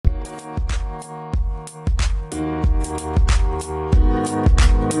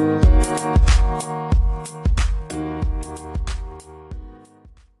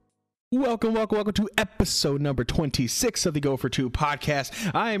Welcome to episode number 26 of the Go for Two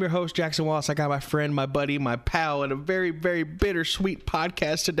podcast. I am your host, Jackson Wallace. I got my friend, my buddy, my pal, and a very, very bittersweet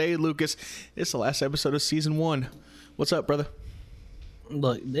podcast today, Lucas. It's the last episode of season 1. What's up, brother?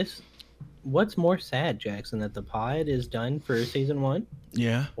 Look, what's more sad, Jackson, that the pod is done for season 1?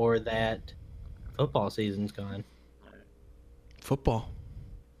 Yeah. Or that football season's gone? Football.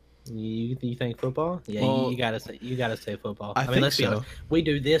 You think football? Yeah, Well, you gotta say football. I think let's be so. honest. We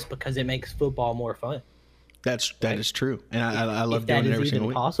do this because it makes football more fun. That is true, and I love If doing that it is every single even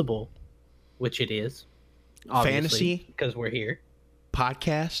week. possible, which it is. Fantasy, because we're here.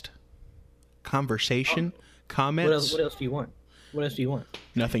 podcast, conversation, comments. What else do you want? What else do you want?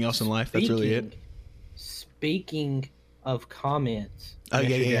 Nothing else in life. That's really it. Speaking of comments, Oh, Mr.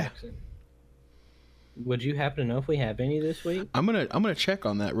 yeah. Jackson, would you happen to know if we have any this week? I'm gonna check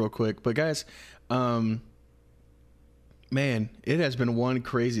on that real quick. But guys, man, it has been one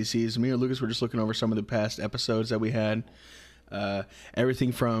crazy season. Me and Lucas were just looking over some of the past episodes that we had.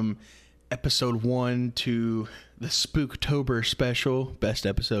 Everything from episode 1 to the Spooktober special, best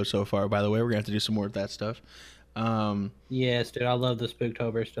episode so far. By the way, we're gonna have to do some more of that stuff. Yes, dude, I love the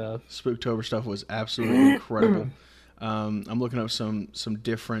Spooktober stuff. Spooktober stuff was absolutely incredible. I'm looking up some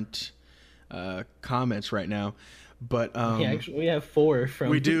different comments right now, but Yeah, actually, we have 4 from.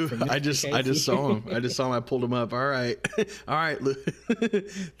 we do. from Mr. I just Casey. saw him. I pulled him up. All right,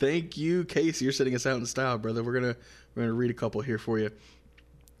 Thank you, Casey. You're sitting us out in style, brother. We're gonna read a couple here for you.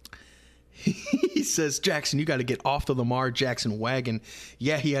 He says, Jackson, you got to get off the Lamar Jackson wagon.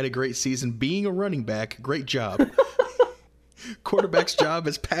 Yeah, he had a great season being a running back. Great job. Quarterback's job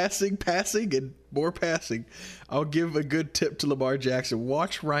is passing, and more passing. I'll give a good tip to Lamar Jackson.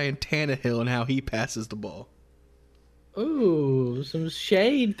 Watch Ryan Tannehill and how he passes the ball. Ooh, some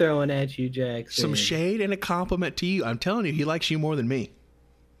shade throwing at you, Jackson. Some shade and a compliment to you. I'm telling you, he likes you more than me.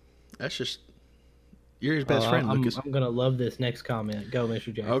 That's just... You're his best friend, Lucas. I'm going to love this next comment. Go,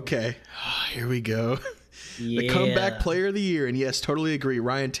 Mr. Jackson. Okay, here we go. Yeah. The comeback player of the year, and yes, totally agree,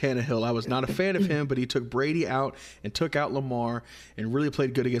 Ryan Tannehill. I was not a fan of him, but he took Brady out and took out Lamar and really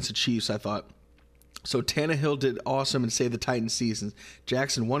played good against the Chiefs, I thought. So Tannehill did awesome and saved the Titans' season.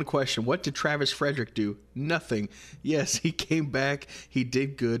 Jackson, one question. What did Travis Frederick do? Nothing. Yes, he came back. He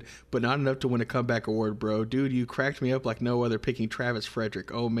did good, but not enough to win a comeback award, bro. Dude, you cracked me up like no other picking Travis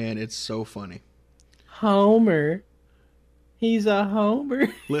Frederick. Oh, man, it's so funny. Homer. He's a homer.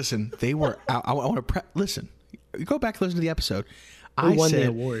 Listen, they were out. I want to listen. You go back and listen to the episode. Who won the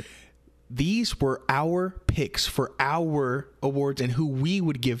award? These were our picks for our awards and who we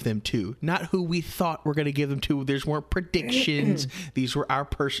would give them to, not who we thought we're going to give them to. These weren't predictions. These were our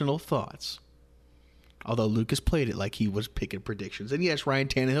personal thoughts. Although Lucas played it like he was picking predictions, and yes, Ryan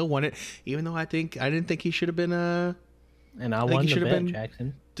Tannehill won it. Even though I didn't think he should have been. And I won the bet,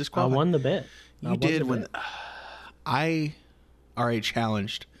 Jackson. Disqualified. I won the bet. You did when I already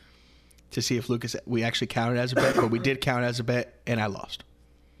challenged to see if Lucas we actually counted as a bet, but we did count as a bet, and I lost.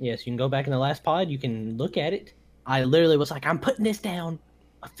 Yes, you can go back in the last pod. You can look at it. I literally was like, I'm putting this down.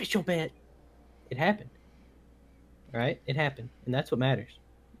 Official bet. It happened. All right? It happened. And that's what matters.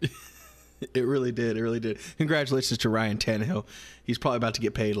 It really did. It really did. Congratulations to Ryan Tannehill. He's probably about to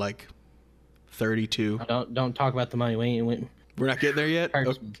get paid like 32. Don't talk about the money. We're not getting there yet?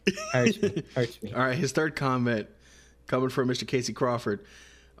 Hurts me. Hurts me. All right, his third comment coming from Mr. Casey Crawford.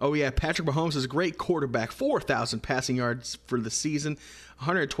 Oh, yeah, Patrick Mahomes is a great quarterback. 4,000 passing yards for the season,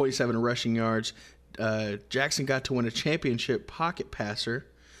 127 rushing yards. Jackson got to win a championship pocket passer.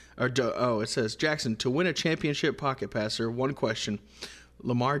 It says, Jackson, to win a championship pocket passer, one question.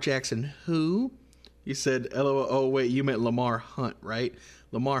 Lamar Jackson, who? He said, LOL, oh, wait, you meant Lamar Hunt, right?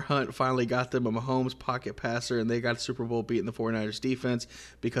 Lamar Hunt finally got them a Mahomes pocket passer, and they got a Super Bowl beating the 49ers defense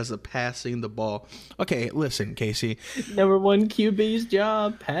because of passing the ball. Okay, listen, Casey. Number 1 QB's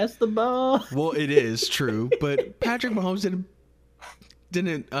job, pass the ball. Well, it is true, but Patrick Mahomes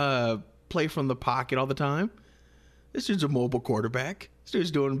didn't play from the pocket all the time. This dude's a mobile quarterback. This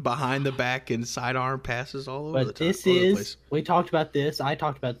dude's doing behind the back and sidearm passes all over the time. But we talked about this. I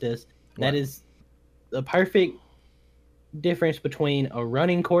talked about this. What? That is the perfect difference between a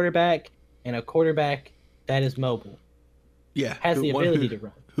running quarterback and a quarterback that is mobile. Yeah. Has the ability to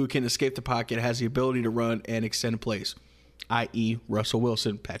run. Who can escape the pocket, has the ability to run and extend plays, i.e. Russell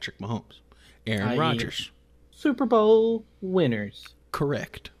Wilson, Patrick Mahomes, Aaron Rodgers. Super Bowl winners.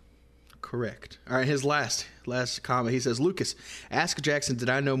 Correct. All right, his last comment. He says, Lucas, ask Jackson, did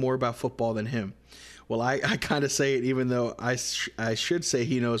I know more about football than him? Well, I kind of say it, even though I should say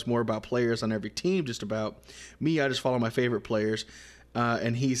he knows more about players on every team, just about. Me, I just follow my favorite players.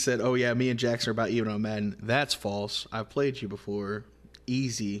 And he said, oh, yeah, me and Jackson are about even on Madden. That's false. I've played you before.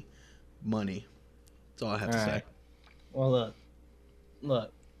 Easy. money. That's all I have All to right. say. Well,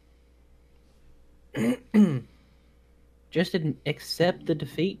 look. Just accept the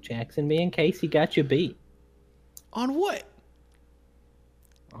defeat, Jackson. Me and Casey got you beat On what?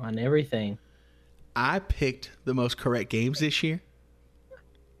 on everything. I picked the most correct games this year.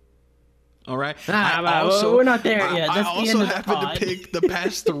 All right. We're not there yet. I That's the also end of the happened pod. to pick the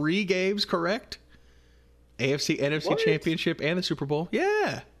past 3 games correct. AFC, NFC What? Championship, and the Super Bowl.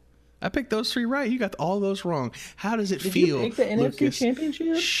 Yeah. I picked those 3 right. You got all those wrong. How does it Did feel, you pick the Lucas? NFC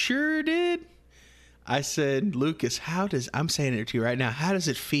Championship? Sure did. I said, Lucas, I'm saying it to you right now. How does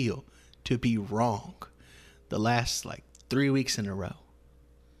it feel to be wrong the last 3 weeks in a row?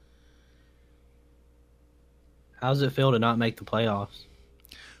 How does it feel to not make the playoffs?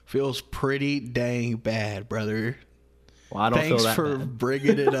 Feels pretty dang bad, brother. Well, I don't Thanks feel that for bad.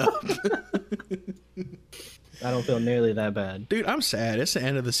 bringing it up. I don't feel nearly that bad. Dude, I'm sad. It's the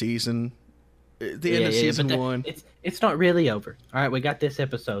end of the season. The end of season but 1. It's not really over. All right, we got this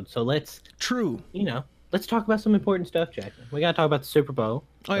episode, so let's True. let's talk about some important stuff, Jackson. We gotta talk about the Super Bowl.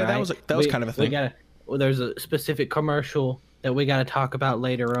 Oh yeah, right? that was kind of a thing. There's a specific commercial that we gotta talk about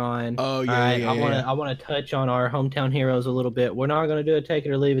later on. Oh, yeah, All right, yeah. I wanna touch on our hometown heroes a little bit. We're not gonna do a take it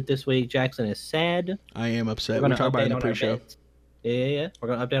or leave it this week. Jackson is sad. I am upset. We're We'll gonna talk about it in update the on our pre-show. bets. Yeah. We're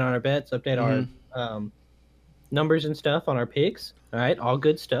gonna update on our bets, update Mm-hmm. our numbers and stuff on our picks. All right, all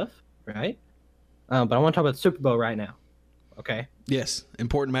good stuff, right? But I want to talk about the Super Bowl right now. Okay. Yes,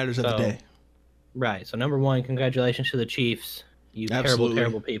 important matters of the So, day. Right. So number one, congratulations to the Chiefs. You Absolutely.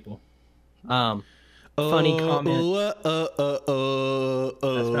 terrible people. Funny comment.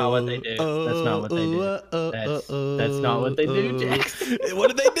 That's not what they do. That's not what they do. That's not what they do, Jackson.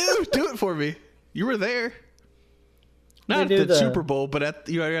 What did they do? Do it for me. You were there. Not They at do the the- Super Bowl, but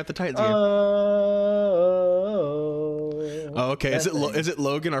you're at the Titans game. Oh, okay. Is it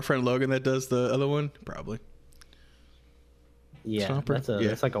Logan, our friend Logan, that does the other one? Probably. Yeah, Stomper? Yeah.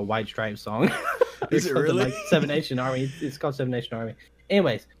 that's like a White Stripe song. Is it Something really? Like Seven Nation Army. It's called Seven Nation Army.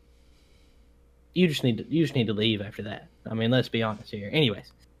 Anyways, you just need to leave after that. I mean, let's be honest here.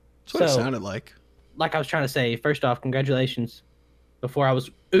 Anyways, That's what it sounded like. like I was trying to say, first off, congratulations. Before I was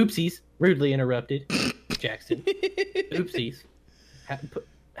rudely interrupted, Jackson. Oopsies.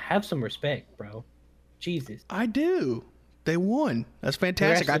 Have some respect, bro. Jesus. I do. They won. That's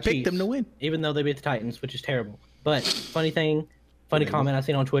fantastic. I Congrats to the picked them to Chiefs, win. even though they beat the Titans, which is terrible. But funny comment Relatable. I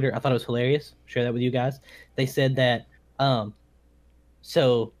seen on Twitter, I thought it was hilarious. Share that with you guys. They said that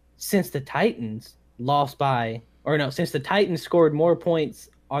so since the Titans since the Titans scored more points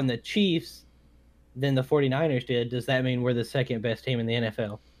on the Chiefs than the 49ers did, does that mean we're the second best team in the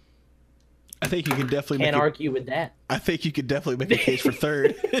NFL? I think you can definitely Can't make argue with that. I think you could definitely make a case for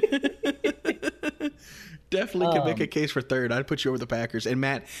third. Definitely could make a case for third. I'd put you over the Packers. And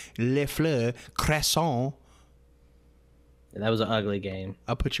Matt Lefleur Cresson, That was an ugly game.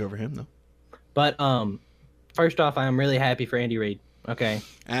 I'll put you over him though. But first off, I am really happy for Andy Reid. Okay,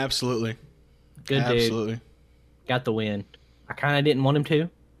 Absolutely. good dude. Absolutely. Got the win. I kind of didn't want him to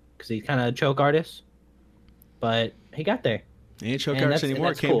because he's kind of a choke artist, but he got there. He ain't choke And artist that's- and anymore.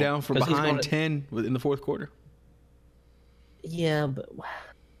 that's Came cool, down from 'cause he's behind gonna- 10 in the fourth quarter. Yeah, but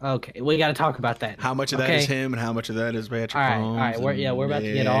okay, we got to talk about that. How much of that is him and how much of that is Patrick All Mahomes? right. We're about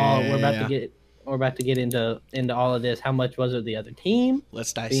to get we're about to get into all of this. How much was it the other team?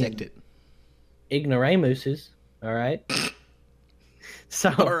 Let's dissect it. Ignoramuses. All right.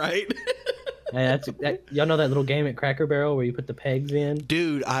 So All right. hey, y'all know that little game at Cracker Barrel where you put the pegs in.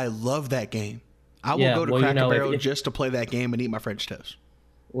 Dude, I love that game. I will Yeah, go to well, Cracker if- Barrel if- just to play that game and eat my French toast.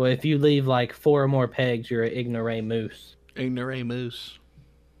 Well, if you leave like 4 or more pegs, you're an ignoramus. Ignoramus.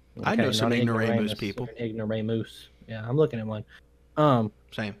 I know Okay, some not an ignoramus ignoramus, people. an ignoramus. Yeah, I'm looking at one.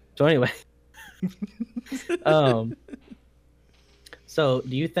 Same. So anyway, so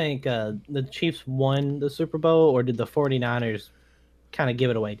do you think the Chiefs won the Super Bowl, or did the 49ers kind of give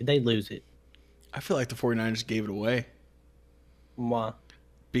it away? Did they lose it? I feel like the 49ers gave it away Mwah.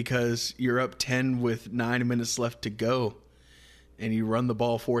 because you're up 10 with 9 minutes left to go and you run the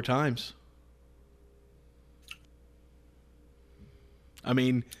ball 4 times. I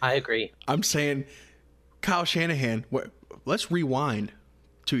mean, I agree. I'm saying Kyle Shanahan, let's rewind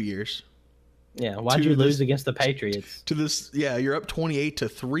 2 years. Yeah, why'd To you this- lose against the Patriots? To this, yeah, you're up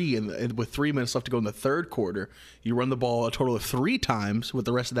 28-3 and with 3 minutes left to go in the third quarter. You run the ball a total of 3 times with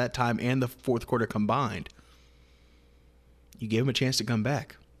the rest of that time and the fourth quarter combined. You gave him a chance to come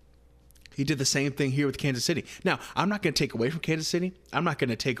back. He did the same thing here with Kansas City. Now, I'm not going to take away from Kansas City. I'm not going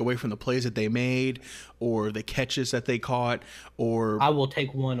to take away from the plays that they made or the catches that they caught or I will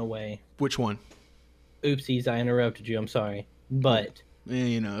take one away. which one? Oopsies, I interrupted you. I'm sorry. But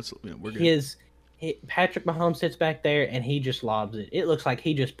we're good. Patrick Mahomes sits back there and he just lobs it. It looks like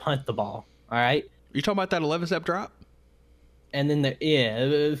he just punt the ball. All right. You talking about that 11-step drop? And then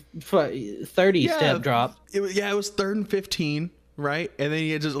 30-step drop. It was 3rd and 15, right? And then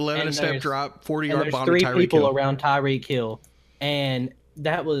he had just 11-step drop, 40-yard bomb to Tyreek Hill. 3 people around Tyreek Hill, and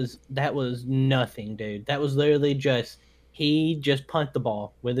that was nothing, dude. That was literally he just punt the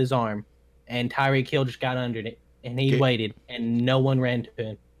ball with his arm, and Tyreek Hill just got under it, and he waited, and no one ran to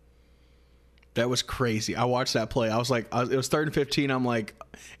him. That was crazy. I watched that play. I was like, it was 3rd and 15. I'm like,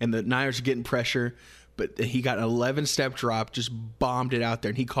 and the Niners are getting pressure. But he got an 11-step drop, just bombed it out there,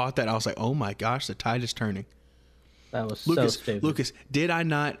 and he caught that. I was like, oh, my gosh, the tide is turning. That was so stupid. Lucas, did I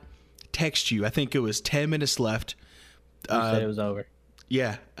not text you? I think it was 10 minutes left. You said it was over.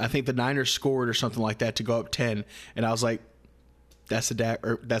 Yeah, I think the Niners scored or something like that to go up 10, and I was like, that's a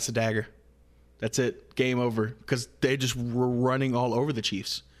dagger. That's it. Game over. Because they just were running all over the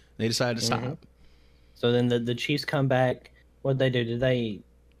Chiefs. They decided to stop. So then the Chiefs come back. What did they do? Did they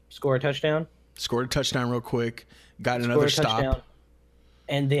score a touchdown? Scored a touchdown real quick. Got another stop.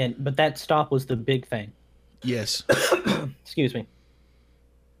 And then, but that stop was the big thing. Yes. Excuse me.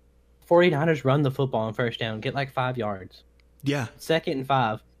 49ers run the football on first down, get like 5 yards. Yeah. 2nd and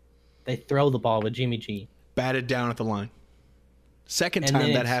 5, they throw the ball with Jimmy G. Batted down at the line. Second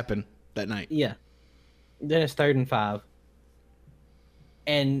time that happened that night. Yeah. Then it's 3rd and 5.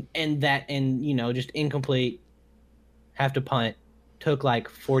 And just incomplete, have to punt. Took like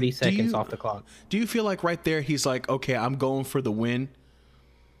 40 seconds off the clock. Do you feel like right there he's like, okay, I'm going for the win?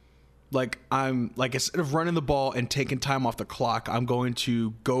 Like instead of running the ball and taking time off the clock, I'm going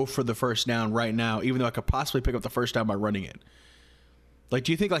to go for the first down right now, even though I could possibly pick up the first down by running it. Like,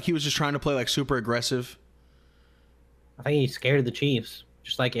 do you think like he was just trying to play like super aggressive? I think he's scared of the Chiefs,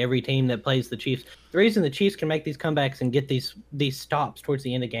 just like every team that plays the Chiefs. The reason the Chiefs can make these comebacks and get these stops towards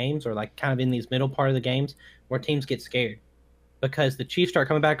the end of games, or like kind of in these middle part of the games where teams get scared. Because the Chiefs start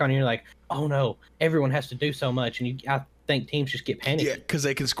coming back on you, you're like, oh no, everyone has to do so much, and I think teams just get panicked. Yeah, because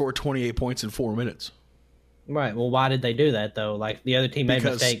they can score 28 points in 4 minutes. Right. Well, why did they do that though? Like the other team made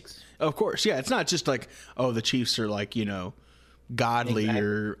mistakes. Of course, yeah. It's not just like, oh, the Chiefs are like godly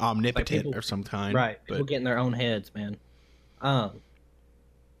or omnipotent or some kind. Right. People get in their own heads, man. So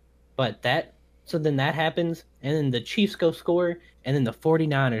then that happens, and then the Chiefs go score, and then the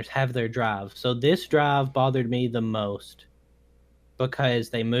 49ers have their drive. So this drive bothered me the most. Because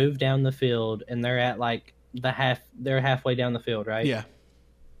they move down the field and they're at like they're halfway down the field, right? Yeah.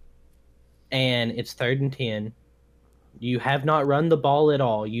 And it's 3rd and 10. You have not run the ball at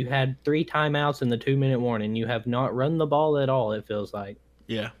all. You had 3 timeouts in the 2-minute warning. You have not run the ball at all, it feels like.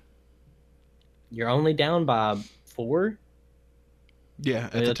 Yeah. You're only down by 4. Yeah,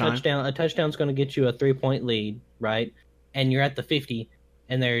 at the time. A touchdown's going to get you a 3-point lead, right? And you're at the 50,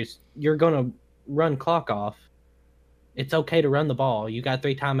 and you're going to run clock off. It's okay to run the ball. You got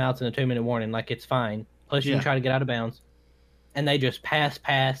 3 timeouts and a 2-minute warning. Like, it's fine. Plus, you can try to get out of bounds. And they just pass.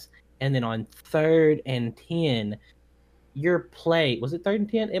 And then on 3rd and 10, your play... Was it 3rd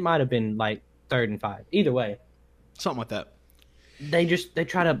and 10? It might have been, like, 3rd and 5. Either way. Something like that. They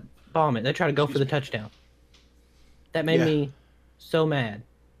try to bomb it. They try to go for the touchdown. That made me so mad.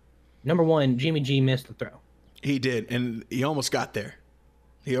 Number one, Jimmy G missed the throw. He did, and he almost got there.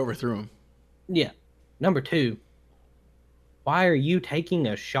 He overthrew him. Yeah. Number 2... Why are you taking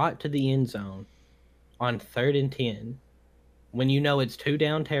a shot to the end zone on 3rd and 10 when you know it's 2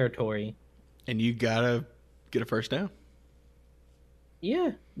 down territory? And you gotta get a first down.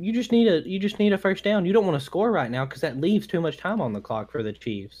 Yeah, you just need a first down. You don't want to score right now because that leaves too much time on the clock for the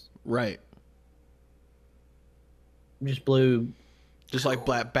Chiefs. Right. Just like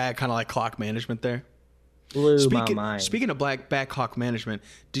bad kind of like clock management there. My mind. Speaking of bad clock management,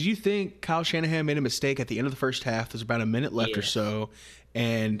 did you think Kyle Shanahan made a mistake at the end of the first half? There's about a minute left or so,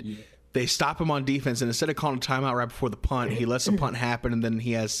 and they stop him on defense, and instead of calling a timeout right before the punt, he lets the punt happen, and then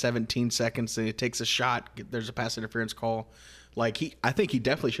he has 17 seconds, and he takes a shot. There's a pass interference call. Like I think he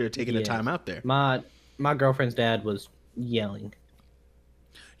definitely should have taken a timeout there. My girlfriend's dad was yelling.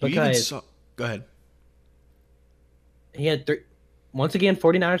 Go ahead. He had 3. Once again,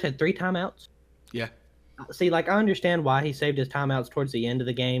 49ers had 3 timeouts. Yeah. See, like, I understand why he saved his timeouts towards the end of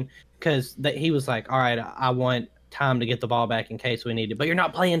the game, because he was like, all right, I want time to get the ball back in case we need it. But you're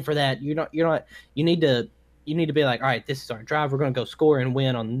not playing for that. You're not. You need to be like, all right, this is our drive. We're going to go score and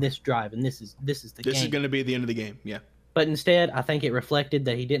win on this drive, and this is the game. This is going to be the end of the game. Yeah. But instead, I think it reflected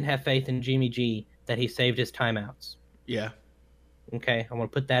that he didn't have faith in Jimmy G, that he saved his timeouts. Yeah. Okay, I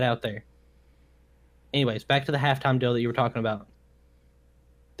want to put that out there. Anyways, back to the halftime deal that you were talking about.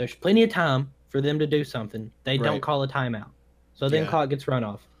 There's plenty of time for them to do something. They don't call a timeout. So then Yeah. clock gets run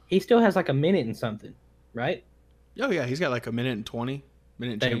off. He still has like a minute and something, right? Oh yeah, he's got like a minute and 20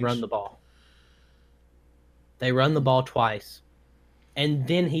 minute and They change. run the ball. They run the ball twice. And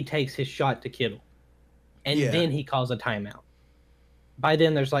then he takes his shot to Kittle. And Yeah. then he calls a timeout. By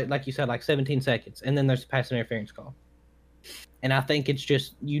then there's like you said, like 17 seconds. And then there's a pass interference call. And I think it's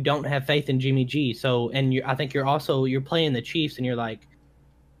just you don't have faith in Jimmy G. So I think you're playing the Chiefs and you're like,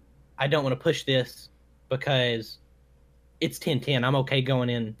 I don't want to push this because it's 10-10. I'm okay going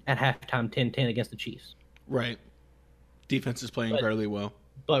in at halftime 10-10 against the Chiefs. Right. Defense is playing incredibly well.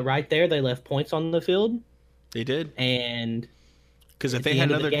 But right there, they left points on the field. They did. And because if they had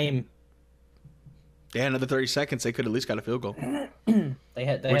another game, they had another 30 seconds, they could at least got a field goal. They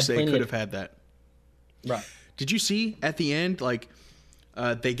could have had that. Right. Did you see at the end, like,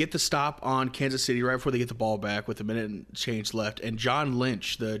 they get the stop on Kansas City right before they get the ball back with a minute and change left, and John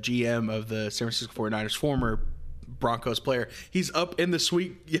Lynch, the GM of the San Francisco 49ers, former Broncos player, he's up in the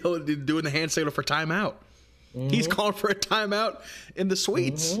suite yelling, doing the hand signal for timeout. Mm-hmm. He's calling for a timeout in the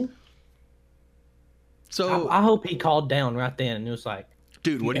suites. Mm-hmm. So I hope he called down right then and it was like,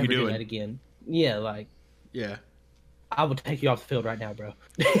 dude, what are you doing? Do that again. Yeah, like, yeah, I will take you off the field right now, bro.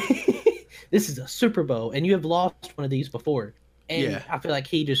 This is a Super Bowl, and you have lost one of these before. And yeah. I feel like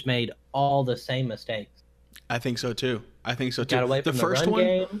he just made all the same mistakes. I think so too. Got away from the first one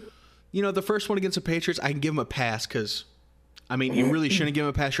game. You know, the first one against the Patriots, I can give him a pass because, I mean, you really shouldn't give him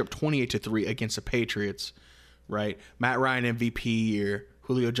a pass. You're up 28-3 against the Patriots, right? Matt Ryan MVP year,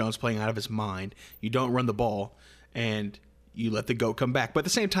 Julio Jones playing out of his mind. You don't run the ball, and you let the GOAT come back. But at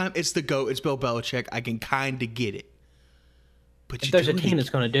the same time, it's the GOAT. It's Bill Belichick. I can kind of get it. But if there's a team that's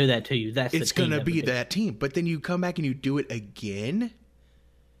going to do that to you, it's going to be that team. But then you come back and you do it again,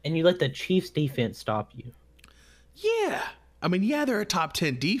 and you let the Chiefs defense stop you. Yeah, I mean, yeah, they're a top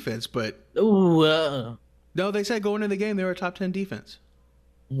 10 defense, but no, they said going into the game they were a top 10 defense.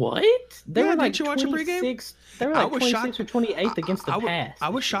 What? They were like did you watch a pregame? They were like 26 or 28th against the pass. I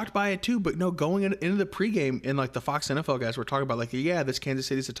was shocked by it too, but no, going into the pregame, and like the Fox NFL guys were talking about, like, yeah, this Kansas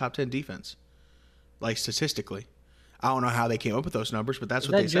City's a top 10 defense, like statistically. I don't know how they came up with those numbers, but that's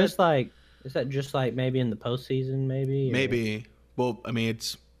what they said. Is that just like maybe in the postseason, maybe? Or? Maybe. Well, I mean,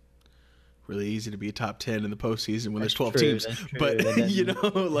 it's really easy to be a top 10 in the postseason when there's 12 teams. But, you know,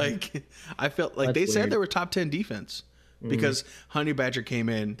 like, I felt like they said they were top 10 defense because Honey Badger came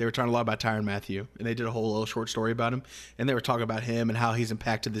in. They were talking a lot about Tyrann Mathieu, and they did a whole little short story about him. And they were talking about him and how he's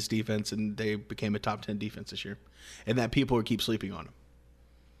impacted this defense, and they became a top 10 defense this year. And that people would keep sleeping on him.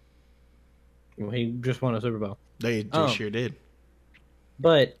 Well, he just won a Super Bowl. They just sure did.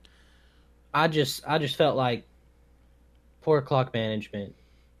 But I just felt like poor clock management,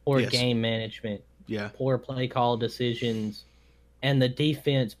 poor game management, poor play call decisions, and the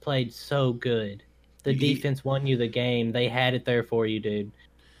defense played so good. The defense won you the game. They had it there for you, dude.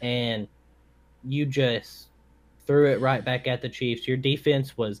 And you just threw it right back at the Chiefs. Your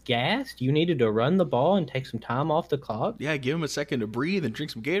defense was gassed. You needed to run the ball and take some time off the clock. Yeah, give them a second to breathe and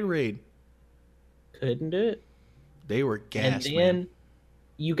drink some Gatorade. Couldn't do it. They were gassed, and then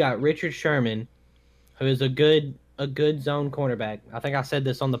you got Richard Sherman, who is a good zone cornerback. I think I said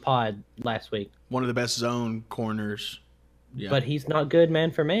this on the pod last week. One of the best zone corners. Yeah. But he's not good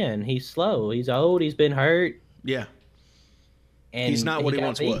man for man. He's slow. He's old. He's been hurt. Yeah. And he's not what he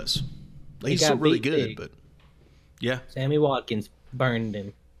once was. He's still really good, big. But yeah. Sammy Watkins burned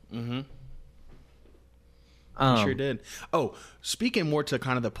him. Mm-hmm. He sure did. Oh, speaking more to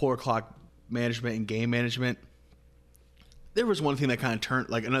kind of the poor clock management and game management, there was one thing that kind of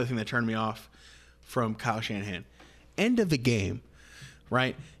another thing that turned me off from Kyle Shanahan. End of the game,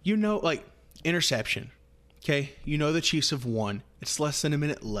 right? You know, like, interception. Okay? You know the Chiefs have won. It's less than a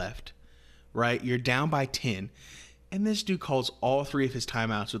minute left, right? You're down by 10. And this dude calls all three of his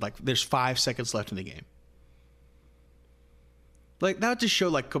timeouts with, like, there's 5 seconds left in the game. Like, that just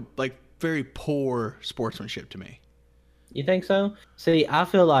showed, like very poor sportsmanship to me. You think so? See, I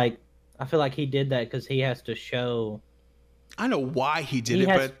feel like he did that because he has to show. I know why he did it,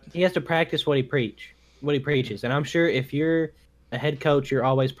 but he has to practice what he preaches. And I'm sure if you're a head coach, you're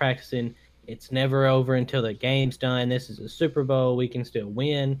always practicing. It's never over until the game's done. This is a Super Bowl. We can still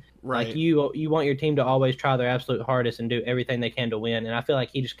win. Right. Like you want your team to always try their absolute hardest and do everything they can to win. And I feel like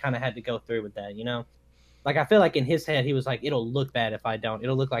he just kind of had to go through with that, you know? Like, I feel like in his head, he was like, it'll look bad if I don't.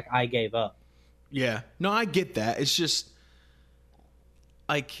 It'll look like I gave up. Yeah. No, I get that. It's just,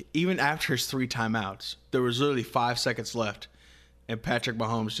 like, even after his 3 timeouts, there was literally 5 seconds left, and Patrick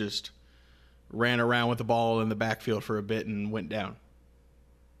Mahomes just ran around with the ball in the backfield for a bit and went down.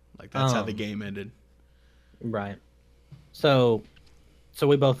 Like, that's how the game ended. Right. So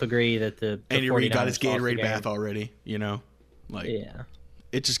we both agree that the Andy Reid got his Gatorade bath already, you know? Like, Yeah.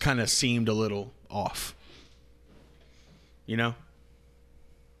 it just kind of seemed a little off. You know?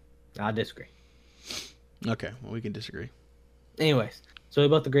 I disagree. Okay, well, we can disagree. Anyways, so we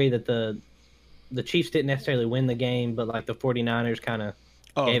both agree that the Chiefs didn't necessarily win the game, but like the 49ers kind of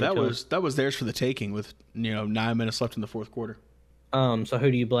gave it to them. That was theirs for the taking with 9 minutes left in the fourth quarter. So who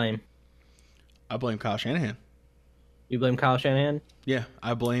do you blame? I blame Kyle Shanahan. You blame Kyle Shanahan? Yeah,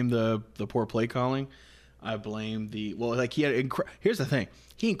 I blame the poor play calling. I blame he had here's the thing.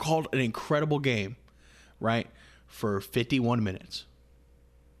 He called an incredible game, right, for 51 minutes.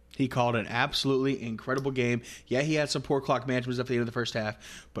 He called an absolutely incredible game. Yeah, he had some poor clock management at the end of the first half,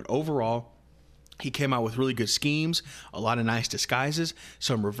 but overall, he came out with really good schemes, a lot of nice disguises,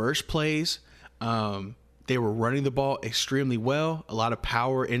 some reverse plays. They were running the ball extremely well, a lot of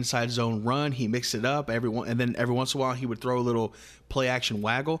power inside zone run. He mixed it up, and then every once in a while he would throw a little play action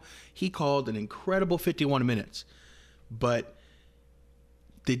waggle. He called an incredible 51 minutes, but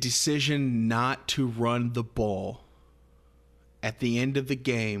the decision not to run the ball at the end of the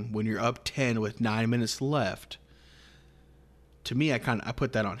game when you're up 10 with 9 minutes left, to me, I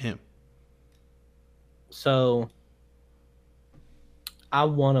put that on him. So I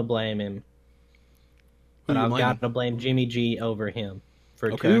want to blame him, but I've got to blame Jimmy G over him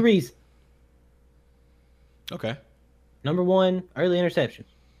for two reasons. Okay. Number one, early interception.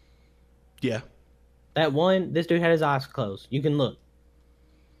 Yeah. That one, this dude had his eyes closed. You can look.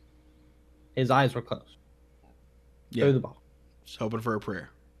 His eyes were closed. Yeah. Threw the ball. Just hoping for a prayer.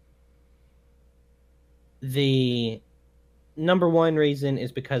 The number one reason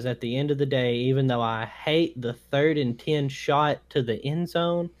is because at the end of the day, even though I hate the 3rd and 10 shot to the end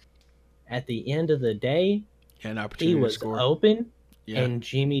zone, at the end of the day, he was open, and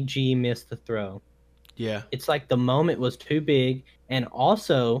Jimmy G missed the throw. Yeah. It's like the moment was too big, and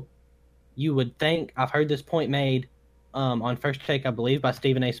also, you would think, I've heard this point made on First Take, I believe, by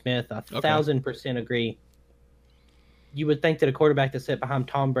Stephen A. Smith. 1,000% agree. You would think that a quarterback that sat behind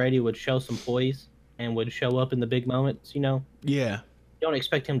Tom Brady would show some poise and would show up in the big moments, Yeah. You don't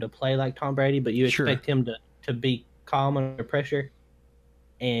expect him to play like Tom Brady, but you expect him to be calm under pressure.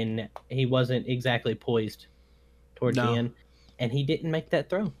 And he wasn't exactly poised towards the end. And he didn't make that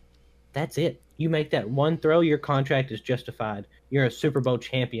throw. That's it. You make that one throw, your contract is justified. You're a Super Bowl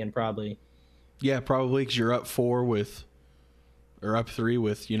champion, probably. Yeah, probably, because you're up 3 with,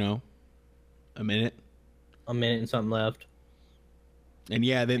 a minute. A minute and something left. And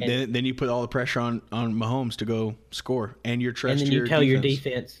yeah, then you put all the pressure on Mahomes to go score, and your trust. And then you tell your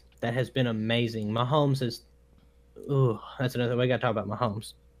defense that has been amazing. Mahomes is, that's another way. We got to talk about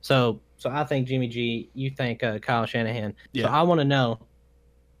Mahomes. So I think Jimmy G. You think Kyle Shanahan. Yeah. So I want to know: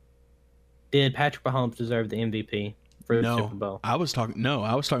 did Patrick Mahomes deserve the MVP for the Super Bowl? I was talking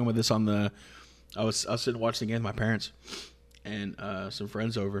about this on the. I was sitting watching the game with my parents and some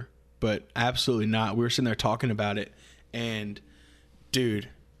friends over, but absolutely not. We were sitting there talking about it, and. Dude.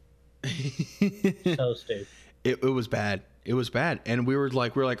 So stupid. It was bad. It was bad. And we were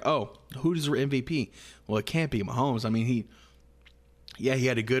like, oh, who deserves MVP? Well, it can't be Mahomes. I mean, he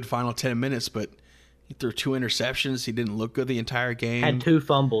had a good final 10 minutes, but he threw 2 interceptions. He didn't look good the entire game. Had 2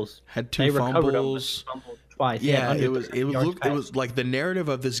 fumbles. Fumbled twice. Yeah, it was like the narrative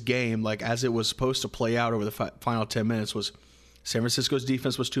of this game, like as it was supposed to play out over the final 10 minutes, was San Francisco's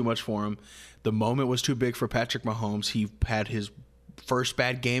defense was too much for him. The moment was too big for Patrick Mahomes. He had his first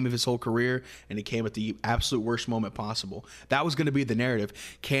bad game of his whole career, and it came at the absolute worst moment possible. That was going to be the narrative.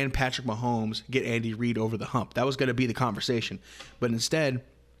 Can Patrick Mahomes get Andy Reid over the hump? That was going to be the conversation. But instead,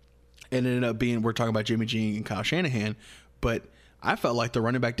 it ended up being, we're talking about Jimmy G and Kyle Shanahan, but I felt like the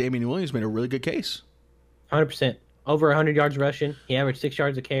running back Damian Williams made a really good case. 100%. Over 100 yards rushing. He averaged 6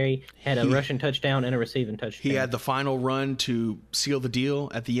 yards a carry, had a rushing touchdown and a receiving touchdown. He had the final run to seal the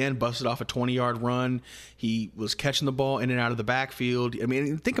deal at the end, busted off a 20-yard run. He was catching the ball in and out of the backfield. I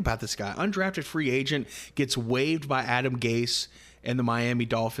mean, think about this guy. Undrafted free agent, gets waived by Adam Gase and the Miami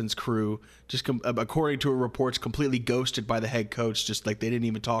Dolphins crew, just according to reports, completely ghosted by the head coach, just like they didn't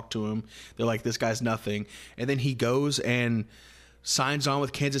even talk to him. They're like, this guy's nothing. And then he goes and signs on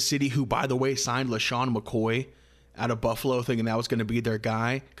with Kansas City, who, by the way, signed LaShawn McCoy out of Buffalo, thinking that was going to be their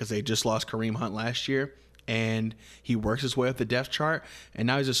guy because they just lost Kareem Hunt last year. And he works his way up the depth chart, and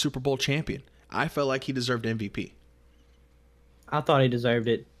now he's a Super Bowl champion. I felt like he deserved MVP. I thought he deserved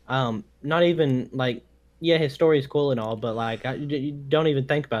it. Not even, like, yeah, his story is cool and all, but, like, you don't even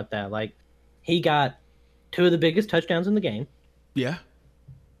think about that. Like, he got 2 of the biggest touchdowns in the game. Yeah.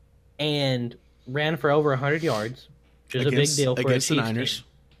 And ran for over 100 yards, which is a big deal for against the Niners.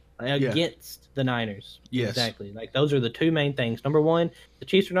 Against the Niners. Yes. Exactly. Like, those are the 2 main things. Number one, the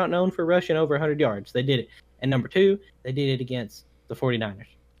Chiefs are not known for rushing over 100 yards. They did it. And number two, they did it against the 49ers.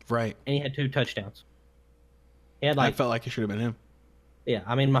 Right. And he had 2 touchdowns. He had I felt like it should have been him. Yeah,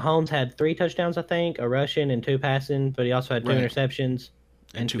 I mean, Mahomes had 3 touchdowns, I think, a rushing and 2 passing, but he also had 2 interceptions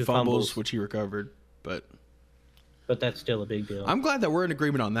and 2 fumbles, which he recovered. But that's still a big deal. I'm glad that we're in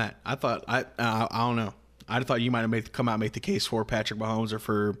agreement on that. I thought I don't know. I thought you might have come out and make the case for Patrick Mahomes or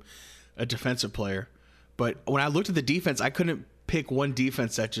for a defensive player. But when I looked at the defense, I couldn't pick one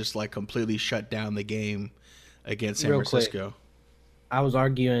defense that just like completely shut down the game against San Francisco. Quick, I was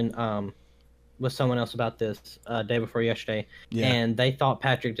arguing with someone else about this day before yesterday, and they thought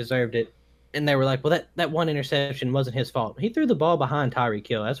Patrick deserved it. And they were like, well, that one interception wasn't his fault. He threw the ball behind Tyreek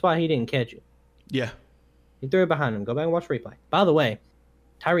Hill. That's why he didn't catch it. Yeah. He threw it behind him. Go back and watch replay. By the way,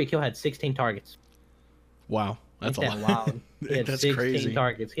 Tyreek Hill had 16 targets. Wow. That's a lot. Wild. He had That's 16 crazy.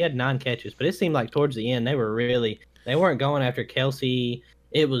 targets. He had 9 catches, but it seemed like towards the end they weren't going after Kelsey.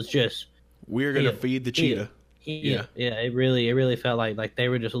 It was just we're gonna feed the cheetah. Yeah. It really felt like they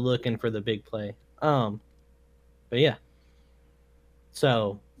were just looking for the big play. But yeah.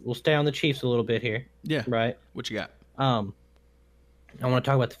 So we'll stay on the Chiefs a little bit here. Yeah. Right. What you got? I want to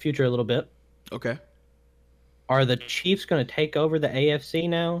talk about the future a little bit. Okay. Are the Chiefs going to take over the AFC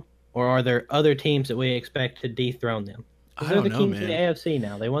now, or are there other teams that we expect to dethrone them? I don't know, kings man. of the AFC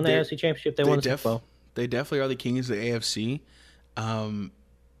now. They won the AFC Championship. They won the Super Bowl. They definitely are the kings of the AFC.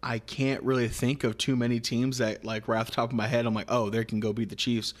 I can't really think of too many teams that, like, right off the top of my head, I'm like, oh, they can go beat the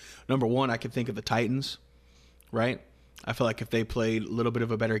Chiefs. Number one, I can think of the Titans, right? I feel like if they played a little bit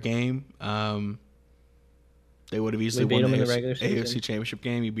of a better game, they would have easily won the AFC Championship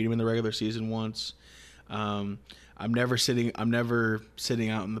game. You beat them in the regular season once. I'm never sitting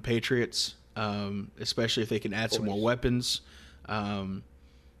out on the Patriots, especially if they can add some more weapons. We'll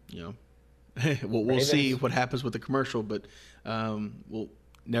see what happens with the commercial, but we'll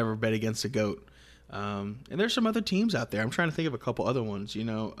never bet against the GOAT. And there's some other teams out there. I'm trying to think of a couple other ones.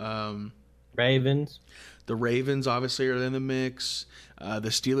 Ravens. The Ravens obviously are in the mix. The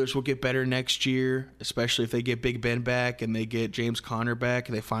Steelers will get better next year, especially if they get Big Ben back and they get James Conner back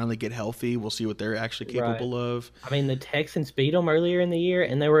and they finally get healthy. We'll see what they're actually capable of. I mean, the Texans beat them earlier in the year,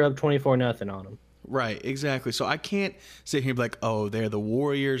 and they were up 24-0 on them. Right, exactly. So I can't sit here and be like, oh, they're the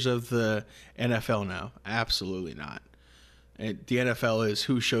Warriors of the NFL now. Absolutely not. And the NFL is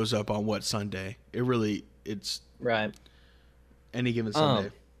who shows up on what Sunday. It's right. Any given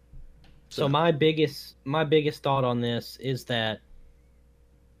Sunday. So my biggest thought on this is that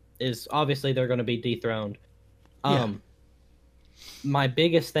obviously they're going to be dethroned. My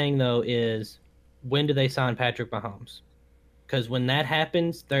biggest thing though is, when do they sign Patrick Mahomes? Because when that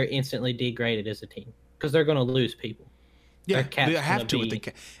happens, they're instantly degraded as a team because they're going to lose people. Yeah, they have to with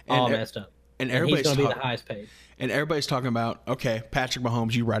the all messed up. And he's going to be the highest paid. And everybody's talking about, okay, Patrick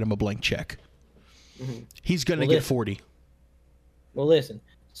Mahomes, you write him a blank check. Mm-hmm. He's going to get 40. Well, listen.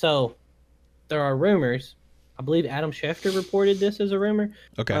 So there are rumors. I believe Adam Schefter reported this as a rumor.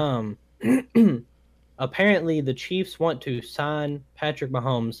 Okay. Apparently, the Chiefs want to sign Patrick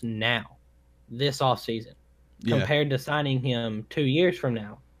Mahomes now, this offseason, compared to signing him 2 years from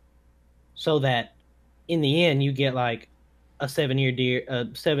now, so that in the end you get like a 7-year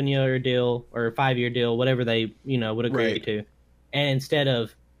deal, or 5-year deal, whatever they would agree to, and instead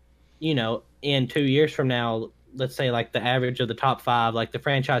of in 2 years from now, let's say like the average of the top 5, like the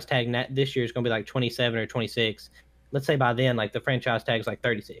franchise tag this year is going to be like 27 or 26. Let's say by then, like the franchise tag is like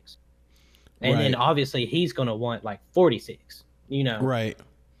 36. And then obviously he's going to want like 46, Right.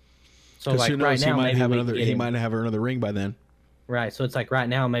 So like right now, he might have another ring by then. Right. So it's like right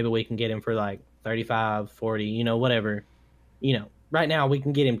now, maybe we can get him for like 35, 40, whatever. Right now we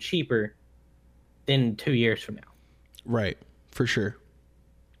can get him cheaper than 2 years from now. Right. For sure.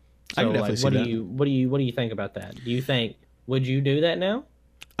 So, I can definitely see that. What do you think about that? Would you do that now?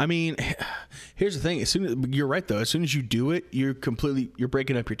 I mean, here's the thing. You're right though. As soon as you do it, you're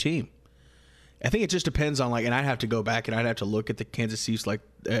breaking up your team. I think it just depends on and I'd have to go back and I'd have to look at the Kansas Chiefs,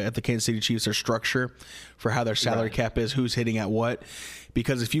 at the Kansas City Chiefs, their structure for how their salary cap is, who's hitting at what.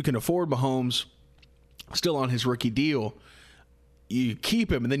 Because if you can afford Mahomes still on his rookie deal, you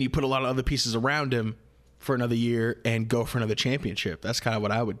keep him and then you put a lot of other pieces around him for another year and go for another championship. That's kind of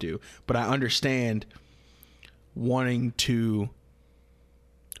what I would do. But I understand wanting to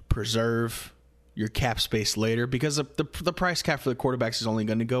preserve your cap space later because the price cap for the quarterbacks is only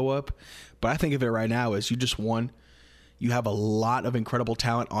going to go up. But I think of it right now as you just won. You have a lot of incredible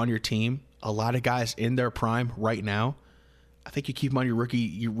talent on your team, a lot of guys in their prime right now. I think you keep him on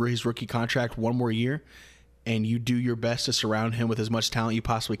his rookie contract one more year, and you do your best to surround him with as much talent you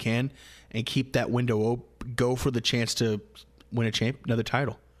possibly can and keep that window open, go for the chance to win another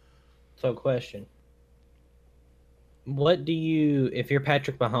title. So question. what do you, if you're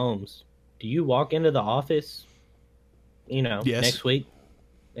Patrick Mahomes, do you walk into the office, Yes. next week,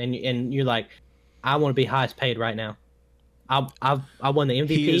 and you're like, I want to be highest paid right now. I won the MVP.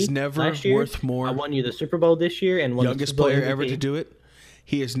 He is never last year. worth more. I won you the Super Bowl this year and won Youngest the Super Bowl player MVP. ever to do it.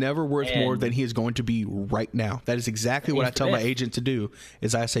 He is never worth more than he is going to be right now. That is exactly what I tell my agent to do.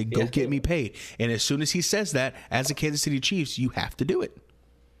 Is I say, go get me paid. And as soon as he says that, as a Kansas City Chiefs, you have to do it.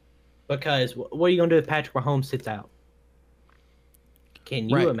 Because what are you going to do if Patrick Mahomes sits out? Can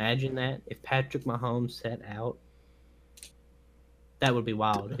you imagine that if Patrick Mahomes sat out? That would be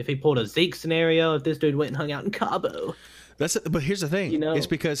wild. If he pulled a Zeke scenario, if this dude went and hung out in Cabo. But here's the thing. It's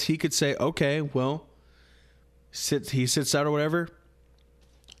because he could say, okay, well, he sits out or whatever.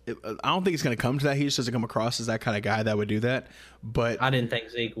 I don't think it's going to come to that. He just doesn't come across as that kind of guy that would do that. But I didn't think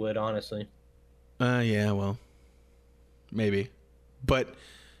Zeke would, honestly. Yeah, well, maybe. But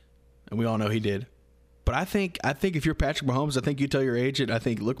and we all know he did. But I think if you're Patrick Mahomes, I think you tell your agent, I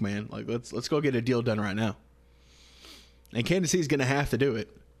think, look, man, like let's go get a deal done right now. And Kansas City's going to have to do it.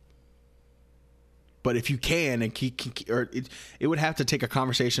 But if you can, it would have to take a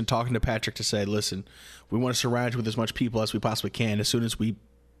conversation talking to Patrick to say, listen, we want to surround you with as much people as we possibly can. As soon as we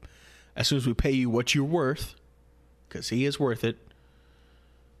pay you what you're worth, because he is worth it,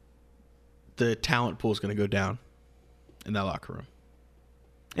 the talent pool is going to go down in that locker room.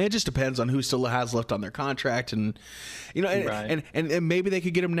 And it just depends on who still has left on their contract, and and maybe they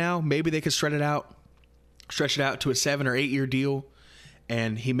could get him now. Maybe they could stretch it out to a 7 or 8 year deal,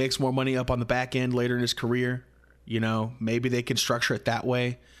 and he makes more money up on the back end later in his career. Maybe they can structure it that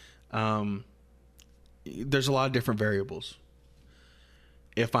way. There's a lot of different variables.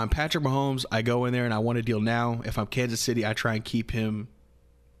 If I'm Patrick Mahomes, I go in there and I want a deal now. If I'm Kansas City, I try and keep him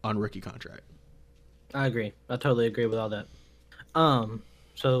on rookie contract. I agree. I totally agree with all that.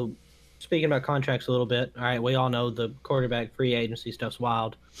 So speaking about contracts a little bit, all right, we all know the quarterback free agency stuff's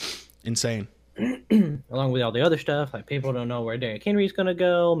wild. Insane. Along with all the other stuff, like people don't know where Derrick Henry's going to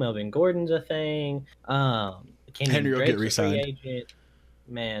go. Melvin Gordon's a thing. Henry will get re-signed.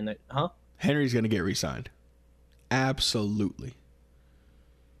 Man, Henry's going to get re-signed. Absolutely.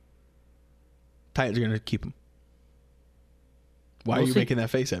 Titans are going to keep him. Why are you making that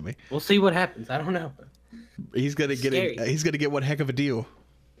face at me? We'll see what happens. I don't know. He's going to get one heck of a deal.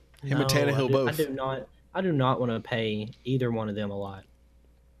 Him and Tannehill both. I do not want to pay either one of them a lot.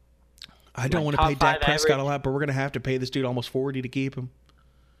 I don't want to pay Dak Prescott a lot, but we're going to have to pay this dude almost 40 to keep him.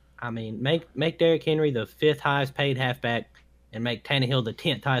 I mean, make Derrick Henry the 5th highest paid halfback and make Tannehill the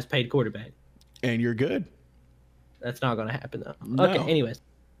 10th highest paid quarterback. And you're good. That's not going to happen, though. No, okay, anyways.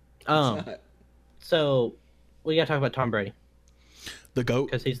 So we got to talk about Tom Brady. The GOAT.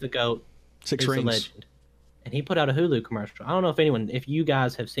 Because he's the GOAT. 6 rings. The legend. And he put out a Hulu commercial. I don't know if you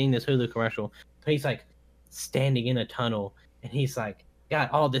guys have seen this Hulu commercial, but he's like standing in a tunnel and he's like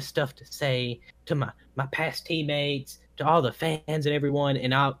got all this stuff to say to my past teammates, to all the fans and everyone,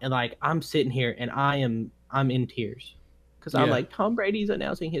 and I'm sitting here and I'm in tears because I'm like, Tom Brady's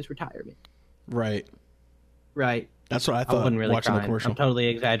announcing his retirement. Right. That's what I thought. I wasn't really watching crying. the commercial. I'm totally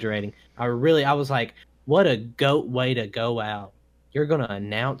exaggerating. I was like, what a GOAT way to go out. You're gonna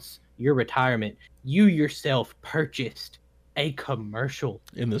announce your retirement. You yourself purchased a commercial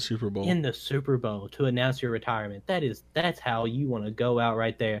in the Super Bowl to announce your retirement. That's how you want to go out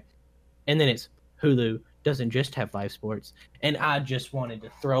right there. And then it's Hulu doesn't just have live sports, and I just wanted to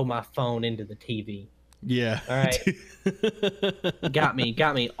throw my phone into the TV. Yeah. All right. got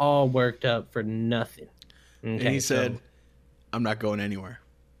me all worked up for nothing. Okay, and he said, I'm not going anywhere.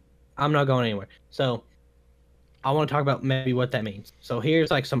 So I want to talk about maybe what that means. So here's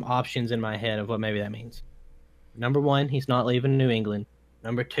like some options in my head of what maybe that means. Number 1, he's not leaving New England.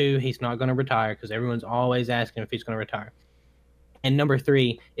 Number 2, he's not going to retire because everyone's always asking if he's going to retire. And number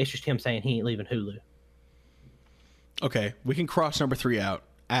 3, it's just him saying he ain't leaving Hulu. Okay, we can cross number 3 out.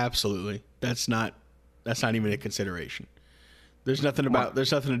 Absolutely. That's not even a consideration. There's nothing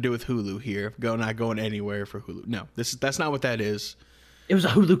to do with Hulu here. Not going anywhere for Hulu. No, that's not what that is. It was a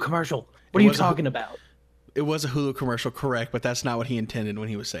Hulu commercial. What are you talking about? It was a Hulu commercial, correct, but that's not what he intended when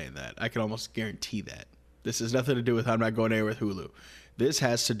he was saying that. I can almost guarantee that. This has nothing to do with I'm not going anywhere with Hulu. This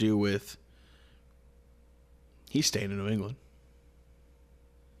has to do with he's staying in New England.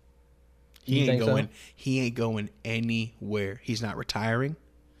 He ain't going anywhere. He's not retiring.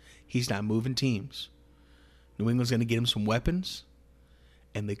 He's not moving teams. New England's going to get him some weapons,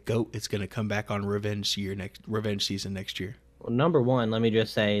 and the GOAT is going to come back on revenge season next year. Well, number 1, let me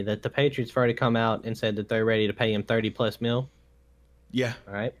just say that the Patriots have already come out and said that they're ready to pay him $30+ million. Yeah.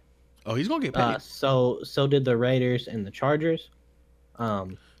 All right. Oh, he's gonna get paid. So did the Raiders and the Chargers.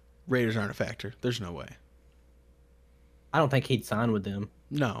 Raiders aren't a factor. There's no way. I don't think he'd sign with them.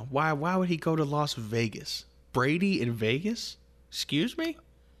 No. Why would he go to Las Vegas? Brady in Vegas? Excuse me?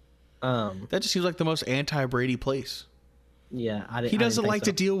 That just seems like the most anti-Brady place. Yeah, he doesn't like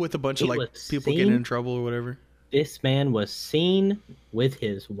to deal with a bunch of like people getting in trouble or whatever. This man was seen with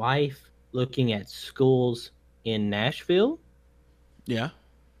his wife looking at schools in Nashville. Yeah.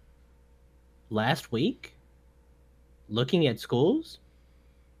 Last week, looking at schools.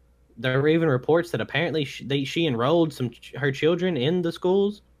 There were even reports that apparently she enrolled her children in the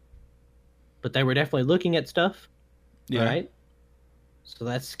schools, but they were definitely looking at stuff. Yeah. Right? So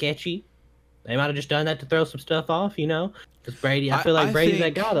that's sketchy. They might have just done that to throw some stuff off, you know? Because Brady, I feel like Brady's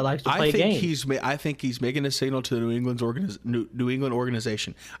that guy that likes to play games. I think he's making a signal to the New England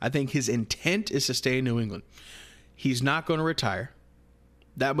organization. I think his intent is to stay in New England. He's not going to retire.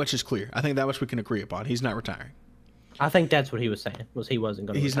 That much is clear. I think that much we can agree upon. He's not retiring. I think that's what he was saying, was he wasn't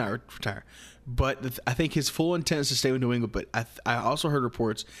going to retire. He's not retiring. But I think his full intent is to stay with New England. But I also heard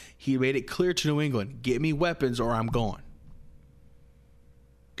reports he made it clear to New England, get me weapons or I'm gone.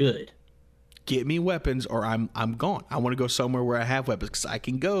 Good. Get me weapons or I'm gone. I want to go somewhere where I have weapons because I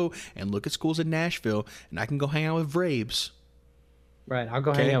can go and look at schools in Nashville and I can go hang out with Vrabes. Right, I'll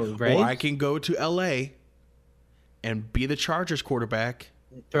go hang out with Vrabes. Or I can go to L.A. and be the Chargers quarterback.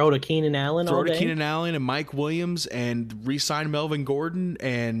 Throw to Keenan Allen all day. Keenan Allen and Mike Williams and re-sign Melvin Gordon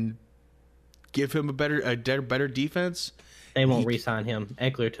and give him a better defense. They won't re-sign him.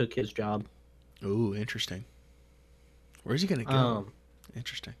 Eckler took his job. Ooh, interesting. Where's he going to go?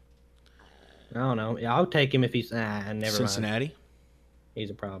 Interesting. I don't know. Yeah, I'll take him if he's... never Cincinnati? Mind. He's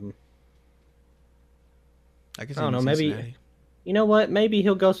a problem. I don't know. Maybe... You know what? Maybe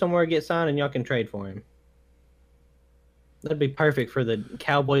he'll go somewhere, get signed, and y'all can trade for him. That'd be perfect for the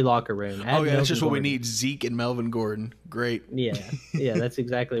Cowboy locker room. That's just what we need. Zeke and Melvin Gordon. Great. Yeah, that's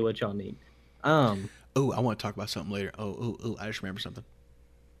exactly what y'all need. I want to talk about something later. I just remember something.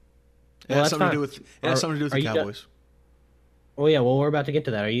 It has something to do with the Cowboys. We're about to get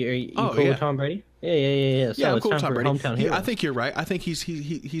to that. Are you cool with Tom Brady? Yeah. So I'm it's cool with time Tom for Brady. hometown hero. I think you're right. I think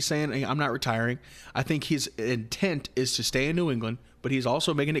he's saying, hey, I'm not retiring. I think his intent is to stay in New England, but he's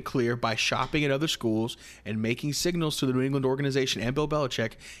also making it clear by shopping at other schools and making signals to the New England organization and Bill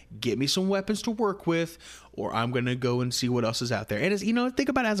Belichick, get me some weapons to work with, or I'm going to go and see what else is out there. And think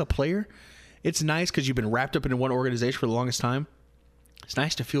about it as a player. It's nice because you've been wrapped up in one organization for the longest time. It's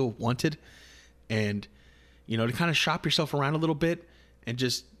nice to feel wanted and, to kind of shop yourself around a little bit and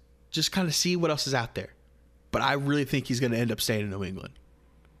just kind of see what else is out there. But I really think he's going to end up staying in New England.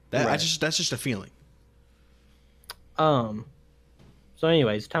 That's just a feeling. So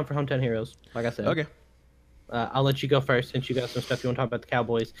anyways, time for hometown heroes. Like I said. Okay. I'll let you go first since you got some stuff you want to talk about the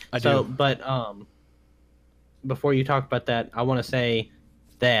Cowboys. I do. But before you talk about that, I want to say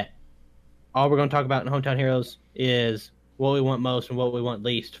that all we're going to talk about in hometown heroes is what we want most and what we want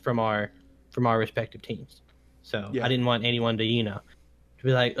least from our respective teams. So I didn't want anyone to to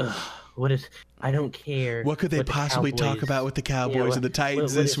be like, ugh, I don't care. What could they possibly talk about with the Cowboys and the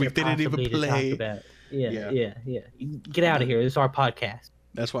Titans this week? They didn't even play. Yeah. Get out of here. This is our podcast.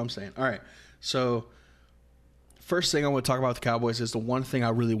 That's what I'm saying. All right. So first thing I want to talk about with the Cowboys is the one thing I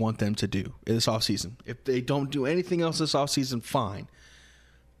really want them to do in this offseason. If they don't do anything else this offseason, fine.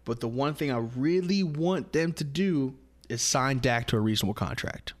 But the one thing I really want them to do is sign Dak to a reasonable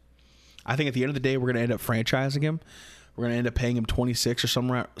contract. I think at the end of the day, we're going to end up franchising him. We're going to end up paying him 26 or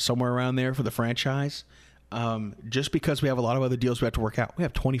somewhere around there for the franchise. Just because we have a lot of other deals we have to work out. We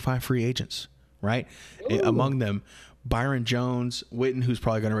have 25 free agents, right? Ooh. Among them, Byron Jones, Witten, who's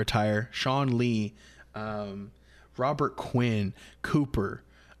probably going to retire, Sean Lee, Robert Quinn, Cooper,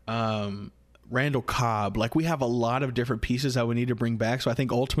 Randall Cobb. Like, we have a lot of different pieces that we need to bring back. So I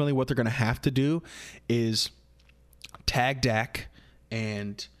think ultimately what they're going to have to do is tag Dak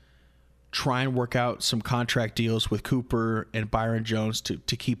and try and work out some contract deals with Cooper and Byron Jones to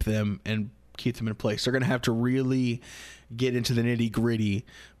keep them in place. They're going to have to really get into the nitty gritty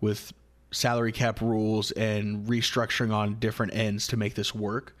with salary cap rules and restructuring on different ends to make this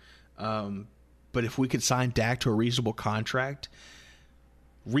work. But if we could sign Dak to a reasonable contract,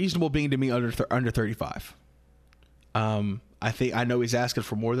 reasonable being to me under 35. I know he's asking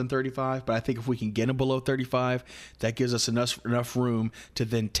for more than 35, but I think if we can get him below 35, that gives us enough room to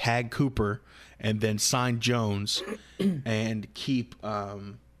then tag Cooper and then sign Jones and keep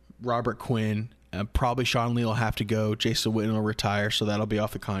Robert Quinn. Probably Sean Lee will have to go. Jason Witten will retire, so that'll be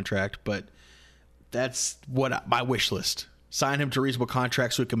off the contract. But that's my wish list. Sign him to a reasonable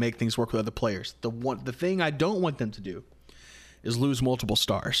contract so we can make things work with other players. The thing I don't want them to do is lose multiple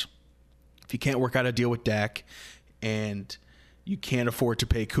stars. If you can't work out a deal with Dak and you can't afford to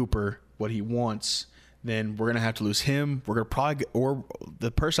pay Cooper what he wants, then we're gonna have to lose him. We're gonna probably or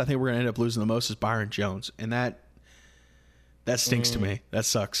the person I think we're gonna end up losing the most is Byron Jones, and that stinks to me. That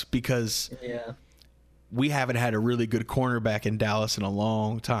sucks because we haven't had a really good cornerback in Dallas in a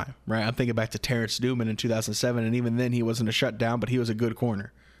long time, right? I'm thinking back to Terrence Newman in 2007, and even then he wasn't a shutdown, but he was a good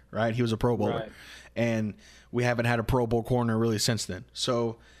corner, right? He was a Pro Bowler, Right. and we haven't had a Pro Bowl corner really since then.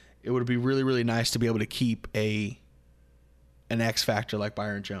 So it would be really, really nice to be able to keep an X factor like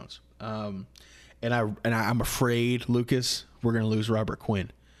Byron Jones. And I'm afraid, Lucas, we're going to lose Robert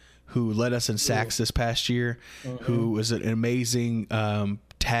Quinn, who led us in sacks this past year, who was an amazing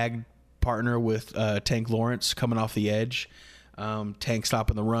tag partner with Tank Lawrence coming off the edge. Tank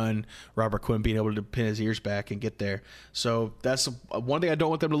stopping the run, Robert Quinn being able to pin his ears back and get there. So that's one thing I don't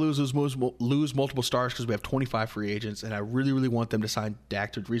want them to lose multiple stars because we have 25 free agents, and I really, really want them to sign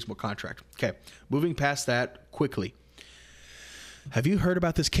Dak to a reasonable contract. Okay, moving past that quickly. Have you heard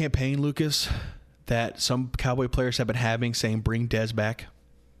about this campaign, Lucas, that some Cowboy players have been having saying bring Dez back?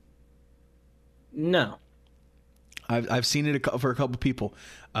 No. I've seen it for a couple people.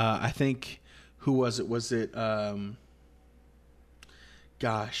 I think, who was it? Was it, I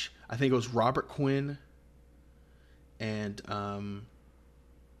think it was Robert Quinn and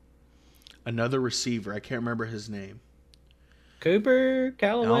another receiver. I can't remember his name. Cooper,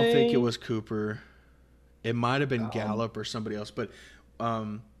 Callaway. I don't think it was Cooper. It might have been Gallup or somebody else, but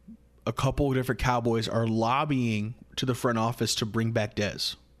a couple of different Cowboys are lobbying to the front office to bring back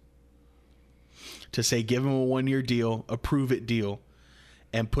Dez. To say, give him a 1-year deal, a prove-it deal,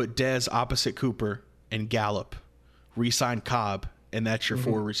 and put Dez opposite Cooper and Gallup. Re-sign Cobb, and that's your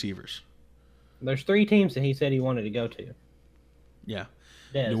 4 receivers. There's 3 teams that he said he wanted to go to. Yeah.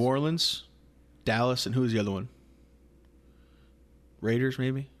 Dez. New Orleans, Dallas, and who's the other one? Raiders,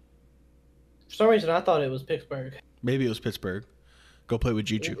 maybe? For some reason, I thought it was Pittsburgh. Maybe it was Pittsburgh. Go play with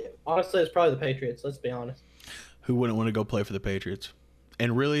Juju. Honestly, it's probably the Patriots. Let's be honest. Who wouldn't want to go play for the Patriots?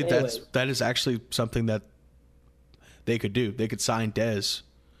 And really, that is actually something that they could do. They could sign Dez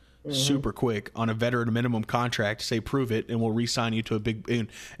super quick on a veteran minimum contract, say prove it, and we'll re-sign you to a big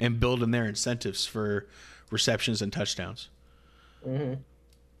and build in their incentives for receptions and touchdowns.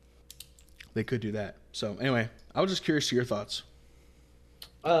 They could do that. So anyway, I was just curious to your thoughts.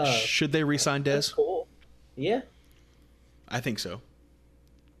 Should they re-sign Dez? That's cool. Yeah, I think so.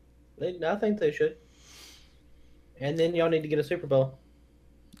 I think they should. And then y'all need to get a Super Bowl.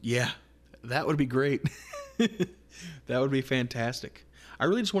 Yeah, that would be great. That would be fantastic. I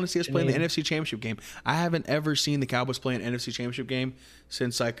really just want to see us play in the NFC Championship game. I haven't ever seen the Cowboys play an NFC Championship game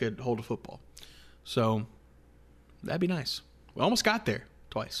since I could hold a football. So that'd be nice. We almost got there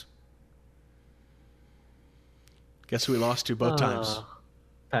twice. Guess who we lost to both times?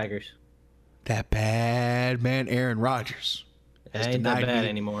 Packers. That bad man Aaron Rodgers has Ain't that denied bad me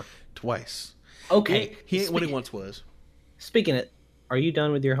anymore. twice. Okay. He ain't what he once was. Speaking of, are you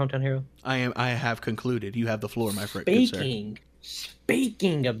done with your hometown hero? I am. I have concluded. You have the floor, my friend.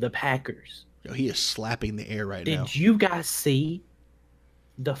 Speaking of the Packers, Yo, he is slapping the air right now. did you guys see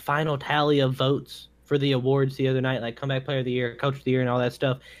the final tally of votes for the awards the other night, like comeback player of the year, coach of the year, and all that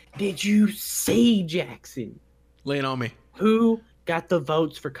stuff? Did you see, Jackson? Lay it on me. Who got the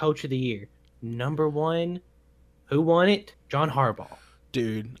votes for coach of the year? Number 1, who won it? John Harbaugh.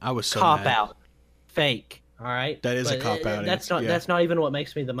 Dude, I was so Cop mad. out, fake. All right, That is a But, cop-out That's answer, not. yeah. That's not even what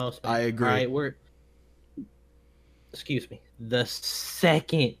makes me the most mad. I agree. All right, excuse me. The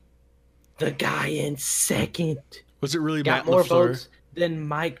guy in second Was it really got Matt more LaFleur? votes than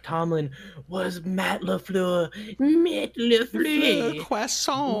Mike Tomlin was Matt LaFleur. Matt LaFleur.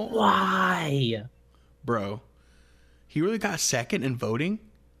 Croissant. Why? Bro, he really got second in voting?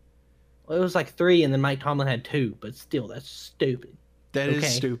 Well, it was like 3, and then Mike Tomlin had 2, but still, that's stupid. That is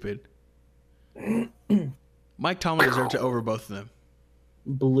stupid. Mike Tomlin deserved to over both of them.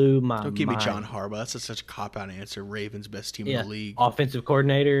 Blew my mind. Don't give me John Harbaugh. That's such a cop-out answer. Ravens best team in the league. Offensive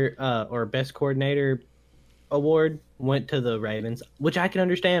coordinator or best coordinator award went to the Ravens, which I can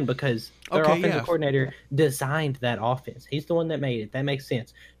understand because their offensive coordinator designed that offense. He's the one that made it. That makes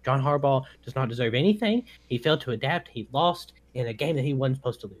sense. John Harbaugh does not deserve anything. He failed to adapt. He lost in a game that he wasn't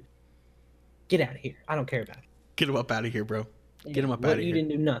supposed to lose. Get out of here. I don't care about it. Get him up out of here, bro. Get him up out of here. You didn't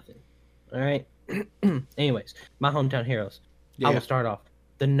do nothing. All right. Anyways, my hometown heroes. I will start off.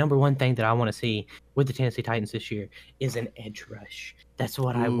 The number 1 thing that I want to see with the Tennessee Titans this year is an edge rush. That's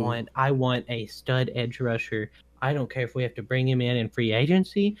what I want. I want a stud edge rusher. I don't care if we have to bring him in free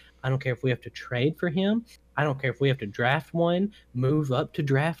agency. I don't care if we have to trade for him. I don't care if we have to draft one, move up to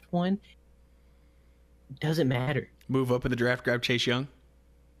draft one. Doesn't matter. Move up in the draft, grab Chase Young.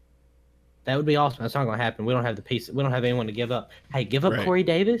 That would be awesome. That's not going to happen. We don't have the piece. We don't have anyone to give up. Hey, give up Corey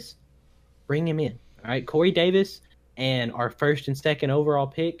Davis. Bring him in. All right, Corey Davis and our first and second overall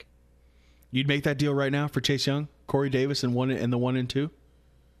pick. You'd make that deal right now for Chase Young, Corey Davis, and the 1 and 2?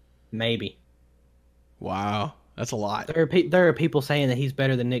 Maybe. Wow, that's a lot. There are people saying that he's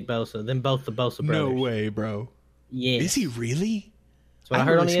better than Nick Bosa, than both the Bosa brothers. No way, bro. Yes. Is he really? That's what I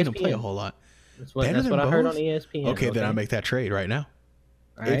heard on ESPN. Seen him play a whole lot. That's what I heard on ESPN. Okay, then I'll make that trade right now.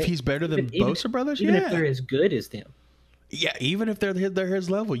 Right? If he's better than Bosa brothers, even if they're as good as them. Yeah, even if they're his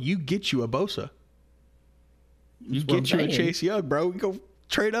level, you get you a Bosa. You get you a Chase Young, bro. We go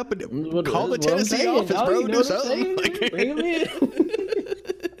trade up and call the Tennessee office, bro. Do something.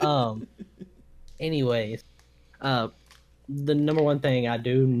 Anyways, the number one thing I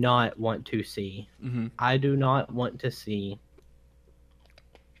do not want to see, I do not want to see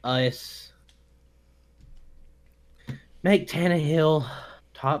us make Tannehill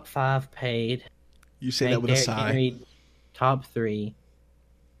top 5 paid. You say that with Derrick a sigh. Henry top 3,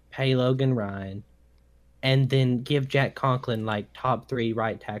 pay Logan Ryan, and then give Jack Conklin like top 3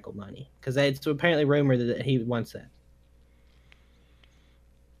 right tackle money, because it's apparently rumored that he wants that.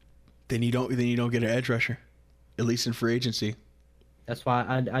 Then you don't get an edge rusher, at least in free agency. That's why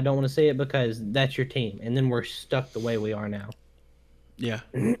I don't want to see it, because that's your team, and then we're stuck the way we are now. Yeah.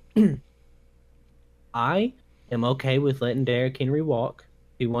 I am okay with letting Derrick Henry walk.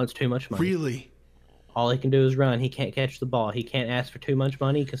 He wants too much money. Really? All he can do is run. He can't catch the ball. He can't ask for too much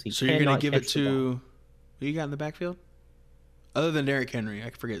money because he cannot catch the ball. So you're going to give it to who you got in the backfield? Other than Derrick Henry, I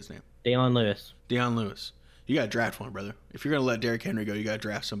forget his name. Deion Lewis. Deion Lewis. You got to draft one, brother. If you're going to let Derrick Henry go, you got to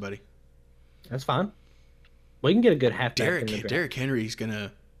draft somebody. That's fine. We can get a good halfback in the draft. Derrick Henry's going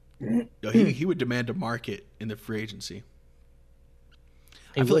to... he would demand a market in the free agency.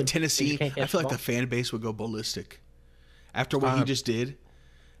 I feel like Tennessee, I feel like the fan base would go ballistic. After what he just did,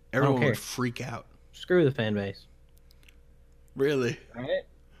 everyone would freak out. Screw the fan base. Really? All right.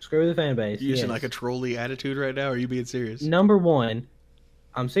 Screw the fan base. You using like a trolley attitude right now, or are you being serious? Number one,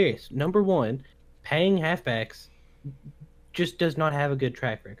 I'm serious. Number one, paying halfbacks just does not have a good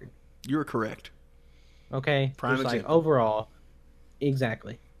track record. You're correct. Okay? Prime example. Like overall,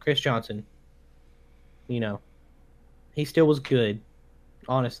 exactly. Chris Johnson, he still was good.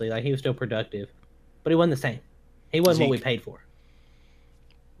 Honestly, like he was still productive, but he wasn't the same. He wasn't what we paid for.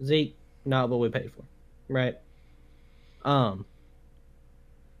 Zeke, not what we paid for, right? So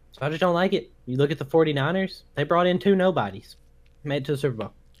I just don't like it. You look at the 49ers; they brought in 2 nobodies, made it to the Super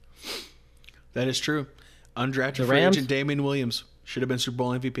Bowl. That is true. Undrafted free agent Damian Williams should have been Super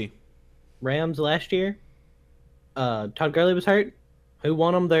Bowl MVP. Rams last year, Todd Gurley was hurt. Who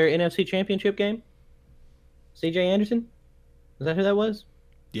won them their NFC Championship game? C.J. Anderson. Is that who that was?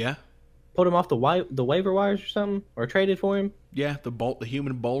 Yeah. Put him off the waiver wires or something, or traded for him. Yeah, the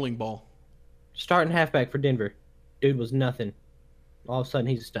human bowling ball. Starting halfback for Denver, dude was nothing. All of a sudden,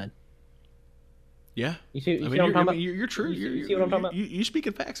 he's a stud. Yeah. You see what I'm talking about? You're true. You see what I'm talking about? You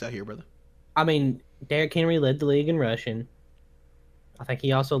speaking facts out here, brother. I mean, Derrick Henry led the league in rushing. I think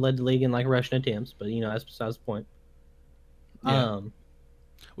he also led the league in like rushing attempts, but that's besides the point. Yeah.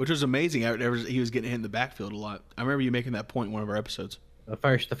 Which was amazing. He was getting hit in the backfield a lot. I remember you making that point in one of our episodes. The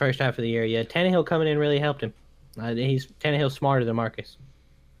first half of the year, yeah. Tannehill coming in really helped him. Tannehill's smarter than Marcus.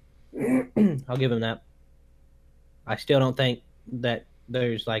 I'll give him that. I still don't think that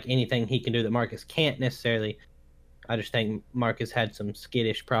there's like anything he can do that Marcus can't necessarily. I just think Marcus had some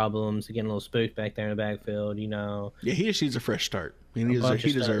skittish problems, getting a little spooked back there in the backfield. Yeah, he just needs a fresh start. He deserves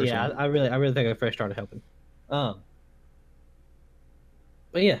one. Yeah, I really think a fresh start would help him.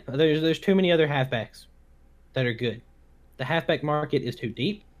 But yeah, there's too many other halfbacks that are good. The halfback market is too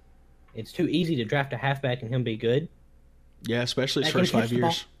deep. It's too easy to draft a halfback and him be good. Yeah, especially his first 5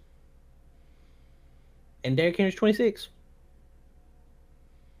 years. And Derrick Henry's 26.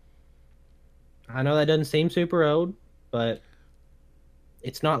 I know that doesn't seem super old, but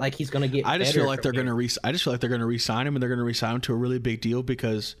it's not like he's going to get. I just feel like they're going to re-sign him, and they're going to re-sign him to a really big deal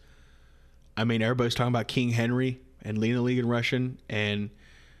because, I mean, everybody's talking about King Henry and leading the league in rushing, and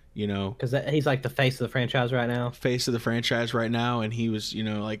because he's like the face of the franchise right now. And he was,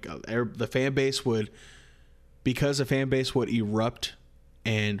 like the fan base would, because the fan base would erupt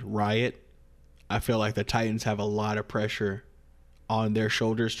and riot. I feel like the Titans have a lot of pressure on their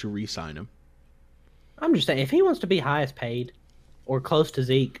shoulders to re-sign him. I'm just saying, if he wants to be highest paid or close to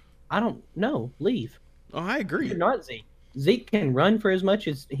Zeke, I don't know. Leave. Oh, I agree. You're not Zeke. Zeke can run for as much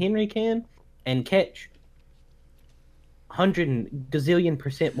as Henry can and catch 100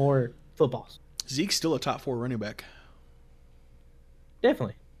 gazillion% more footballs. Zeke's still a top 4 running back.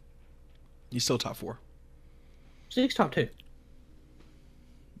 Definitely. He's still top 4. Zeke's top 2.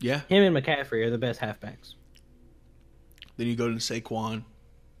 Yeah. Him and McCaffrey are the best halfbacks. Then you go to Saquon,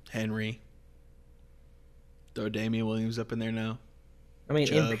 Henry. Throw Damian Williams up in there now. I mean,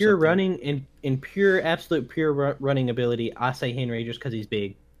 Chubb's in pure up there. running, in pure, absolute pure running ability, I say Henry just because he's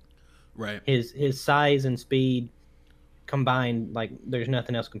big. Right. His size and speed combined, like there's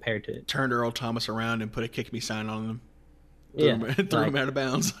nothing else compared to it. Turned Earl Thomas around and put a kick me sign on him. Yeah, Threw him out of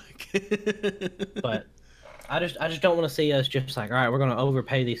bounds. but I just don't want to see us just like, all right, we're going to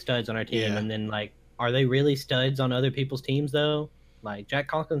overpay these studs on our team, Yeah. and then like, are they really studs on other people's teams though? Like Jack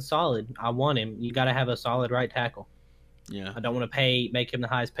Conklin's solid. I want him. You got to have a solid right tackle. Yeah. I don't want to make him the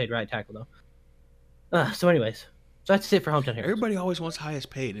highest paid right tackle though. So anyways, so that's it for hometown heroes. Everybody always wants highest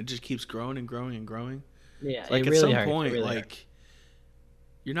paid. It just keeps growing and growing and growing. Yeah, Like it at really some hurts. It point, really like hurts.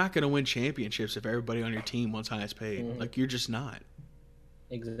 you're not going to win championships if everybody on your team wants highest paid. Mhm. Like you're just not.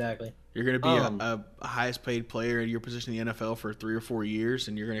 Exactly. You're going to be Um, a highest paid player in your position in the NFL for 3 or 4 years,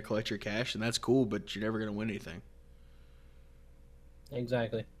 and you're going to collect your cash, and that's cool. But you're never going to win anything.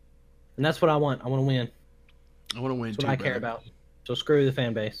 Exactly. And that's what I want. I want to win. I want to win That's too. what I care brother. about. So screw the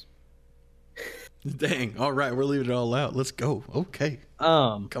fan base. Dang. All right, we're leaving it all out. Let's go. Okay.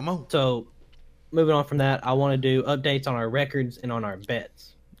 Come on. So moving on from that, I want to do updates on our records and on our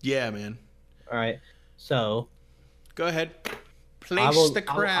bets. Yeah, man. All right. So Go ahead. I Place will- the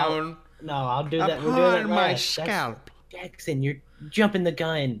I'll- crown no, I'll do that. We'll do that upon my last. That's- scalp. Jackson, you're jumping the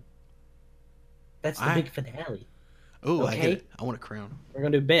gun. That's the I- big finale. Oh, I get Okay. it. I want a crown. We're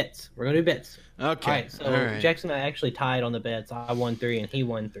gonna do bets. Okay. All right. So all right. Jackson and I actually tied on the bets. I won 3 and he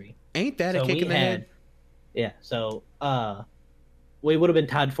won 3. Ain't that a So kick we in the head? Yeah. So we would have been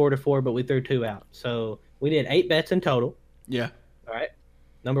tied 4-4, but we threw 2 out. So we did 8 bets in total. Yeah. All right.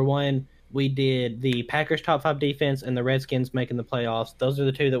 Number 1, we did the Packers top 5 defense and the Redskins making the playoffs. Those are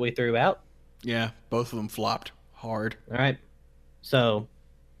the 2 that we threw out. Yeah. Both of them flopped hard. All right. So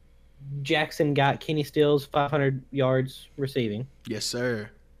Jackson got Kenny Stills 500 yards receiving. Yes, sir.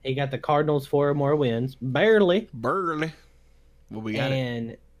 He got the Cardinals 4 or more wins, barely, Burley. Well, we got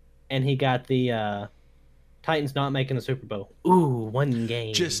it. and he got the Titans not making the Super Bowl. Ooh, one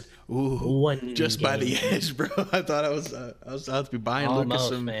game. Just one just by the game. edge, bro. I thought I was about to be buying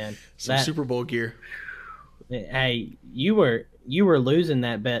Almost, Lucas man. some That- Super Bowl gear. Hey, you were losing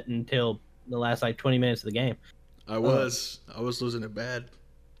that bet until the last like 20 minutes of the game. I was losing it bad.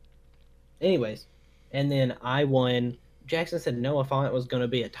 Anyways, and then I won. Jackson said Noah Font was going to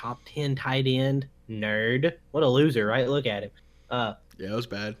be a top 10 tight end. Nerd. What a loser, right? Look at him. Yeah, it was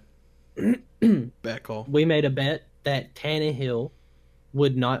bad. Bad call. We made a bet that Tannehill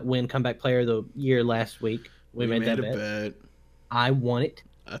would not win comeback player of the year last week. We made that a bet. bet. I won it.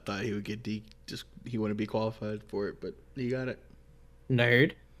 I thought he would get he wouldn't be qualified for it, but he got it.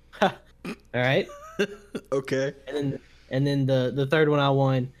 Nerd. All right. Okay. And then the third one I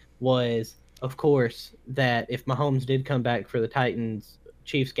won was, of course, that if Mahomes did come back for the Titans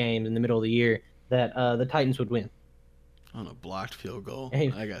Chiefs game in the middle of the year, that the Titans would win. On a blocked field goal.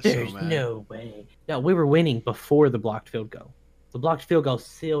 Hey, I got so there's mad. no way. No, we were winning before the blocked field goal. The blocked field goal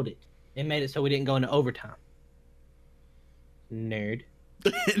sealed it. It made it so we didn't go into overtime. Nerd.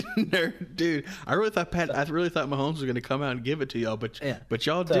 Nerd, dude, I really thought Mahomes was gonna come out and give it to y'all, but Yeah.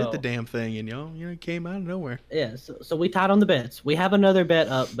 y'all So- did the damn thing, and y'all came out of nowhere. Yeah, so we tied on the bets. We have another bet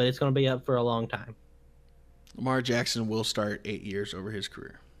up, but it's going to be up for a long time. Lamar Jackson will start 8 years over his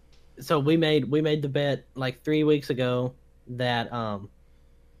career. So we made the bet like 3 weeks ago that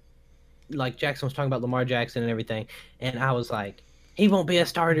like Jackson was talking about Lamar Jackson and everything, and I was like, he won't be a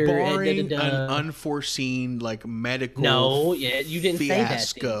starter. Barring da-da-da. an unforeseen medical No, yeah, you didn't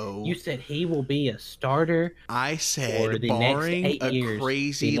fiasco. say that. You said he will be a starter I for said the barring next 8 a years.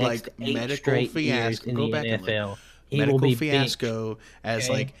 crazy the next 8 medical straight years fiasco. in Go the back and look. NFL. He Medical will be fiasco as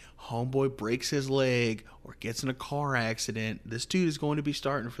okay? homeboy breaks his leg or gets in a car accident. This dude is going to be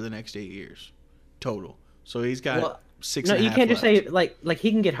starting for the next 8 years total. So he's got Well, six. No, and a you half can't just left. say like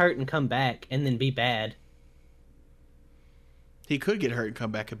he can get hurt and come back and then be bad. He could get hurt and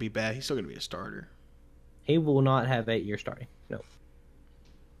come back and be bad. He's still going to be a starter. He will not have 8 years starting. No.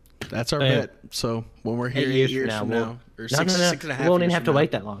 That's our So, bet. So when we're here 8 years from now, or No, six, no. 6.5 We won't even years have from to now.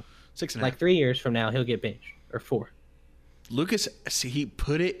 wait that long. 6.5. Like 3 years from now, he'll get benched or 4. Lucas, see,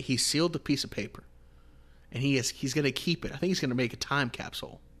 he sealed the piece of paper, and he's going to keep it. I think he's going to make a time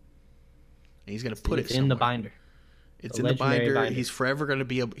capsule, and he's going to put It's it in the somewhere. binder. It's the in the legendary binder. binder. He's forever going to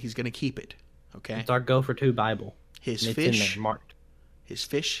be able. He's going to keep it. Okay. It's our go for 2 Bible. His And it's fish, in there marked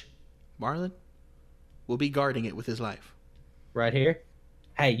Marlin, will be guarding it with his life. right here.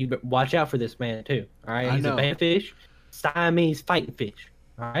 Hey, you watch out for this man too. All right, I he's know. a band fish, Siamese fighting fish.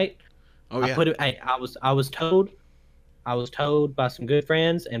 All right. Oh I yeah. put it. Hey, I was told I was told by some good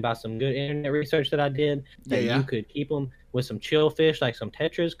friends and by some good internet research that I did that Yeah. you could keep them with some chill fish like some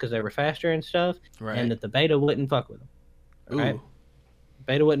tetras because they were faster and stuff, Right. and that the beta wouldn't fuck with them. Ooh. Right?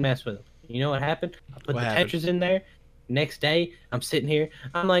 Beta wouldn't mess with them. You know what happened? I put What the happened? tetras in there. Next day, I'm sitting here.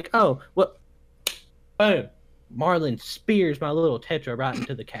 I'm like, oh, what? Boom. Marlin spears my little tetra right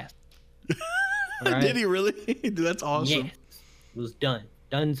into the cast. All right? Did he really? Dude, that's awesome. Yes. It was done.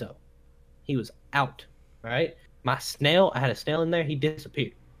 Dunzo. He was out. All right? My snail, I had a snail in there. He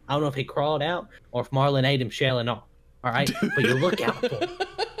disappeared. I don't know if he crawled out or if Marlin ate him shell and all. All right? But you look out for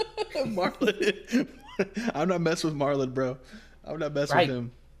him. Marlin. I'm not messing with Marlin, bro. I'm not messing Right. with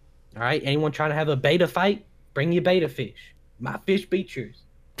him. All right? Anyone trying to have a beta fight? Bring your beta fish. My fish beat yours.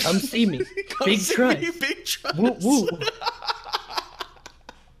 Come see me. Come Big see trust. me, big trust. Woo, woo.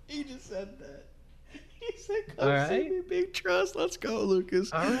 He just said that. He said, All come see right. me, big trust. Let's go,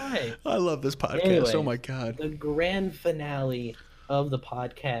 Lucas. All right. I love this podcast. Anyways, Oh, my God. The grand finale of the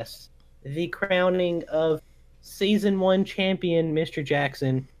podcast, the crowning of season 1 champion, Mr.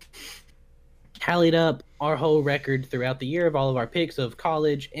 Jackson, tallied up our whole record throughout the year of all of our picks of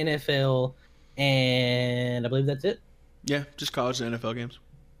college, NFL, and I believe that's it. Yeah, just college and NFL games.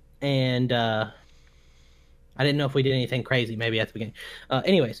 And I didn't know if we did anything crazy maybe at the beginning.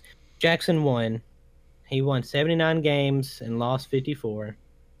 Anyways, Jackson won. He won 79 games and lost 54.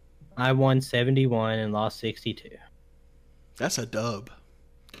 I won 71 and lost 62. That's a dub.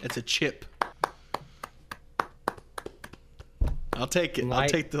 It's a chip. I'll take it. I'll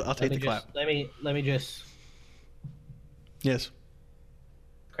take the clap. Let me just Yes.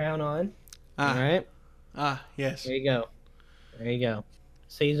 crown on. Ah. All right. Yes. There you go. There you go.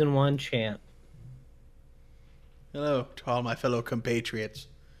 Season 1 champ. Hello to all my fellow compatriots.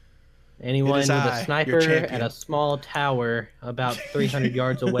 Anyone It is with I, a your sniper champion. at a small tower about 300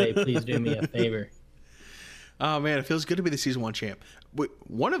 yards away, please do me a favor. Oh man, it feels good to be the season 1 champ.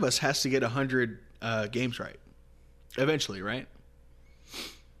 One of us has to get 100 games right, eventually, right?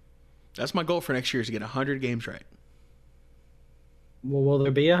 That's my goal for next year: is to get 100 games right. Well, will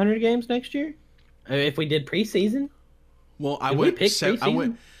there be 100 games next year? If we did preseason? Well, I Did we went. pick I preseason?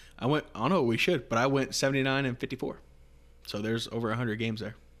 went. I don't know. We should, but I went 79 and 54. So there's over 100 games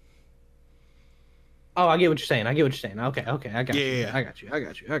there. Oh, I get what you're saying. Okay, I got you. Yeah. I got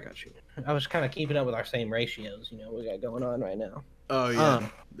you. I was kind of keeping up with our same ratios, we got going on right now. Oh yeah,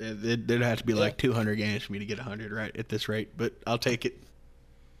 there'd have to be like 200 games for me to get 100 right at this rate, but I'll take it.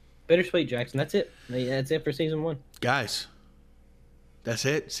 Bittersweet, Jackson. That's it. That's it for season 1. Guys, that's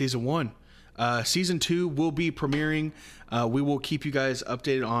it. Season 1. Season 2 will be premiering. We will keep you guys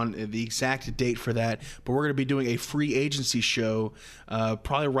updated on the exact date for that. But we're going to be doing a free agency show,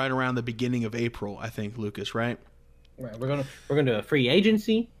 probably right around the beginning of April. I think, Lucas, right? Right. We're gonna do a free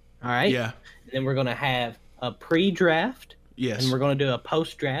agency. All right. Yeah. And then we're gonna have a pre-draft. Yes. And we're gonna do a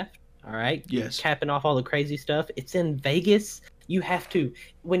post-draft. All right. Yes. Capping off all the crazy stuff. It's in Vegas. You have to,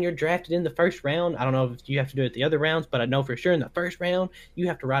 when you're drafted in the first round. I don't know if you have to do it the other rounds, but I know for sure in the first round you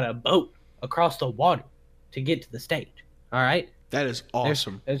have to ride a boat across the water to get to the stage. All right. That is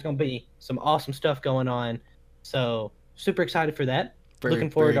awesome. There's going to be some awesome stuff going on. So super excited for that. Very, Looking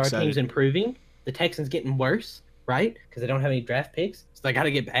forward very to our teams excited. improving. The Texans getting worse, right? Because they don't have any draft picks. So they got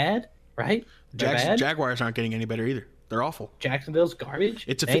to get bad, right? They're bad. Jaguars aren't getting any better either. They're awful. Jacksonville's garbage.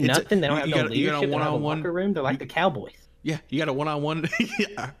 It's a- They ain't it's a- nothing. They don't you have gotta- no you gotta leadership. They don't have a one-on-one- locker room. They're like the Cowboys. Yeah, you got a one-on-one.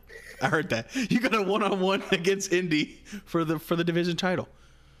 Yeah, I heard that. You got a one-on-one against Indy for the division title.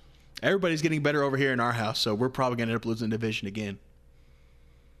 Everybody's getting better over here in our house, so we're probably gonna end up losing the division again.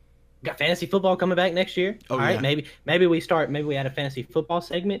 Got fantasy football coming back next year. Oh, All right, yeah. maybe we add a fantasy football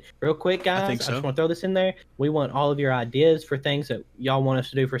segment real quick, guys. I think so. just want to throw this in there. We want all of your ideas for things that y'all want us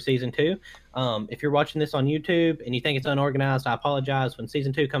to do for season 2. If you're watching this on YouTube and you think it's unorganized, I apologize. When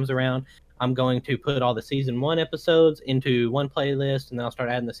season 2 comes around, I'm going to put all the season 1 episodes into one playlist, and then I'll start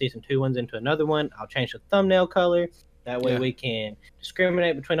adding the season 2 ones into another one. I'll change the thumbnail color. That way Yeah. we can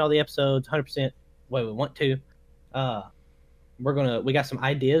discriminate between all the episodes 100% the way we want to. We got some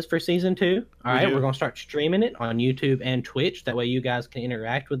ideas for season 2. All right, do. we're gonna start streaming it on YouTube and Twitch. That way you guys can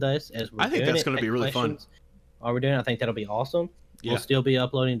interact with us as we're I think doing that's it, gonna be take really fun. questions while we're doing it. I think that'll be awesome. Yeah. We'll still be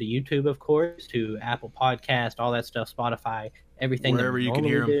uploading to YouTube, of course, to Apple Podcast, all that stuff, Spotify, everything Wherever that we you can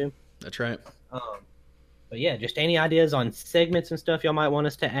normally hear 'em. do. That's right. But yeah, just any ideas on segments and stuff y'all might want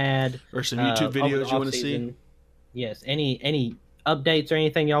us to add. Or some YouTube over the videos you want to see. off-season. Yes, any updates or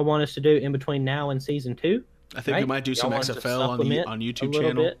anything y'all want us to do in between now and season 2. I think we Right? might do Y'all some want us to XFL on the supplement on a YouTube little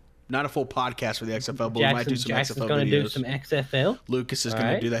channel. bit? Not a full podcast for the XFL, but we might do some Jackson's XFL going to do videos. some XFL. Lucas is All going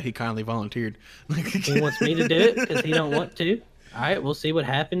to right. do that. He kindly volunteered. He wants me to do it because he don't want to. All right, we'll see what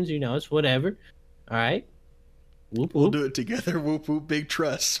happens. It's whatever. All right. Whoop, We'll whoop. do it together. Whoop whoop. Big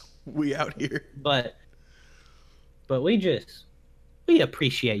trust. We out here. But we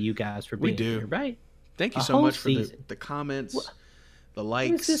appreciate you guys for being here, right? Thank you A so whole much for season. the comments, the What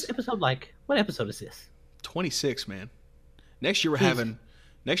is likes. this episode like? What episode is this? 26, man. Next year we're Jeez.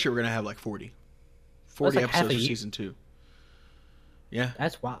 gonna have like 40. That's 40 like half episodes a for year. season 2. Yeah.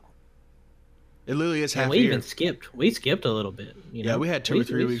 That's wild. It literally is half And a we year. even skipped. We skipped a little bit. You know? Yeah, we had 2 or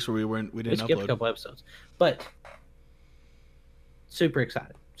 3 weeks where we We didn't skipped upload. a couple episodes, but super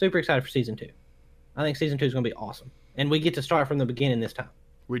excited. Super excited for season 2. I think season 2 is going to be awesome, and we get to start from the beginning this time.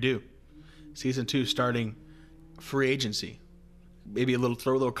 We do. Season 2 starting free agency. Maybe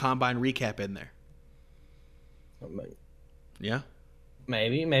throw a little combine recap in there. Yeah.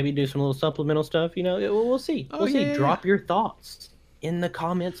 Maybe do some little supplemental stuff. You know, we'll see. Oh, We'll see. yeah. Drop your thoughts in the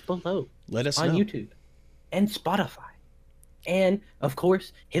comments below Let us on know. YouTube and Spotify, and of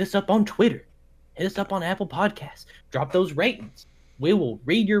course, hit us up on Twitter. Hit us up on Apple Podcasts. Drop those ratings. We will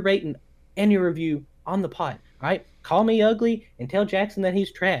read your rating and your review on the pod. All right. Call me ugly and tell Jackson that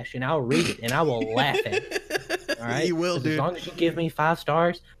he's trash, and I'll read it and I will laugh at it. All right. You will, 'Cause dude. As long as you give me 5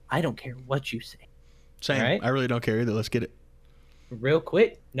 stars, I don't care what you say. Same. All right. I really don't care either. Let's get it. Real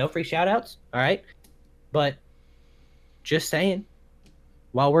quick, no free shout outs. All right. But just saying,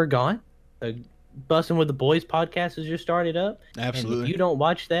 while we're gone, the Bussin' with the Boys podcast has just started up. And Absolutely. if you don't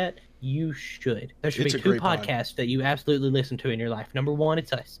watch that, you should. There should It's a be 2 great pod. podcasts that you absolutely listen to in your life. Number 1,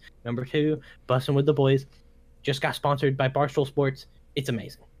 it's us. Number 2, Bussin' with the Boys. Just got sponsored by Barstool Sports. It's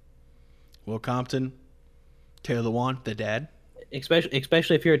amazing. Will Compton, Taylor Lewan, the dad.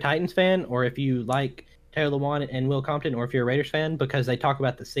 Especially if you're a Titans fan, or if you like Taylor Lewan and Will Compton, or if you're a Raiders fan, because they talk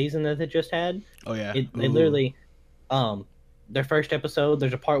about the season that they just had. Oh yeah. They Ooh. literally, their first episode,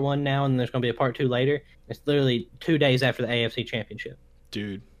 there's a part 1 now, and there's going to be a part 2 later. It's literally 2 days after the AFC Championship.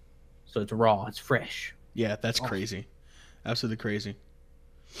 Dude. So it's raw. It's fresh. Yeah, that's Awesome. crazy. Absolutely crazy.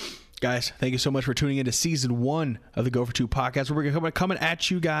 Guys, thank you so much for tuning into season 1 of the Go for 2 podcast. We're going to be coming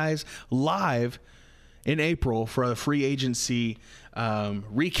at you guys live in April for a free agency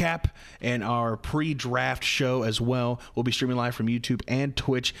recap and our pre-draft show as well. We'll be streaming live from YouTube and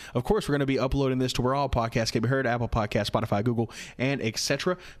Twitch. Of course, we're going to be uploading this to where all podcasts can be heard: Apple Podcasts, Spotify, Google, and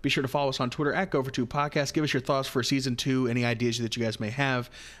etc. Be sure to follow us on Twitter at Go for 2 Podcast. Give us your thoughts for season 2, any ideas that you guys may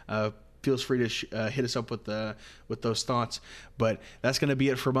have. Feels free to hit us up with those thoughts. But that's going to be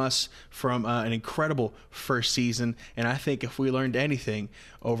it from us from an incredible first season. And I think if we learned anything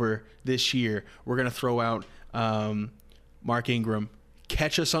over this year, we're going to throw out Mark Ingram.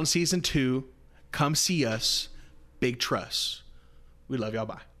 Catch us on season 2. Come see us. Big trust. We love y'all.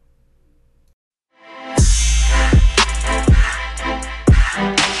 Bye.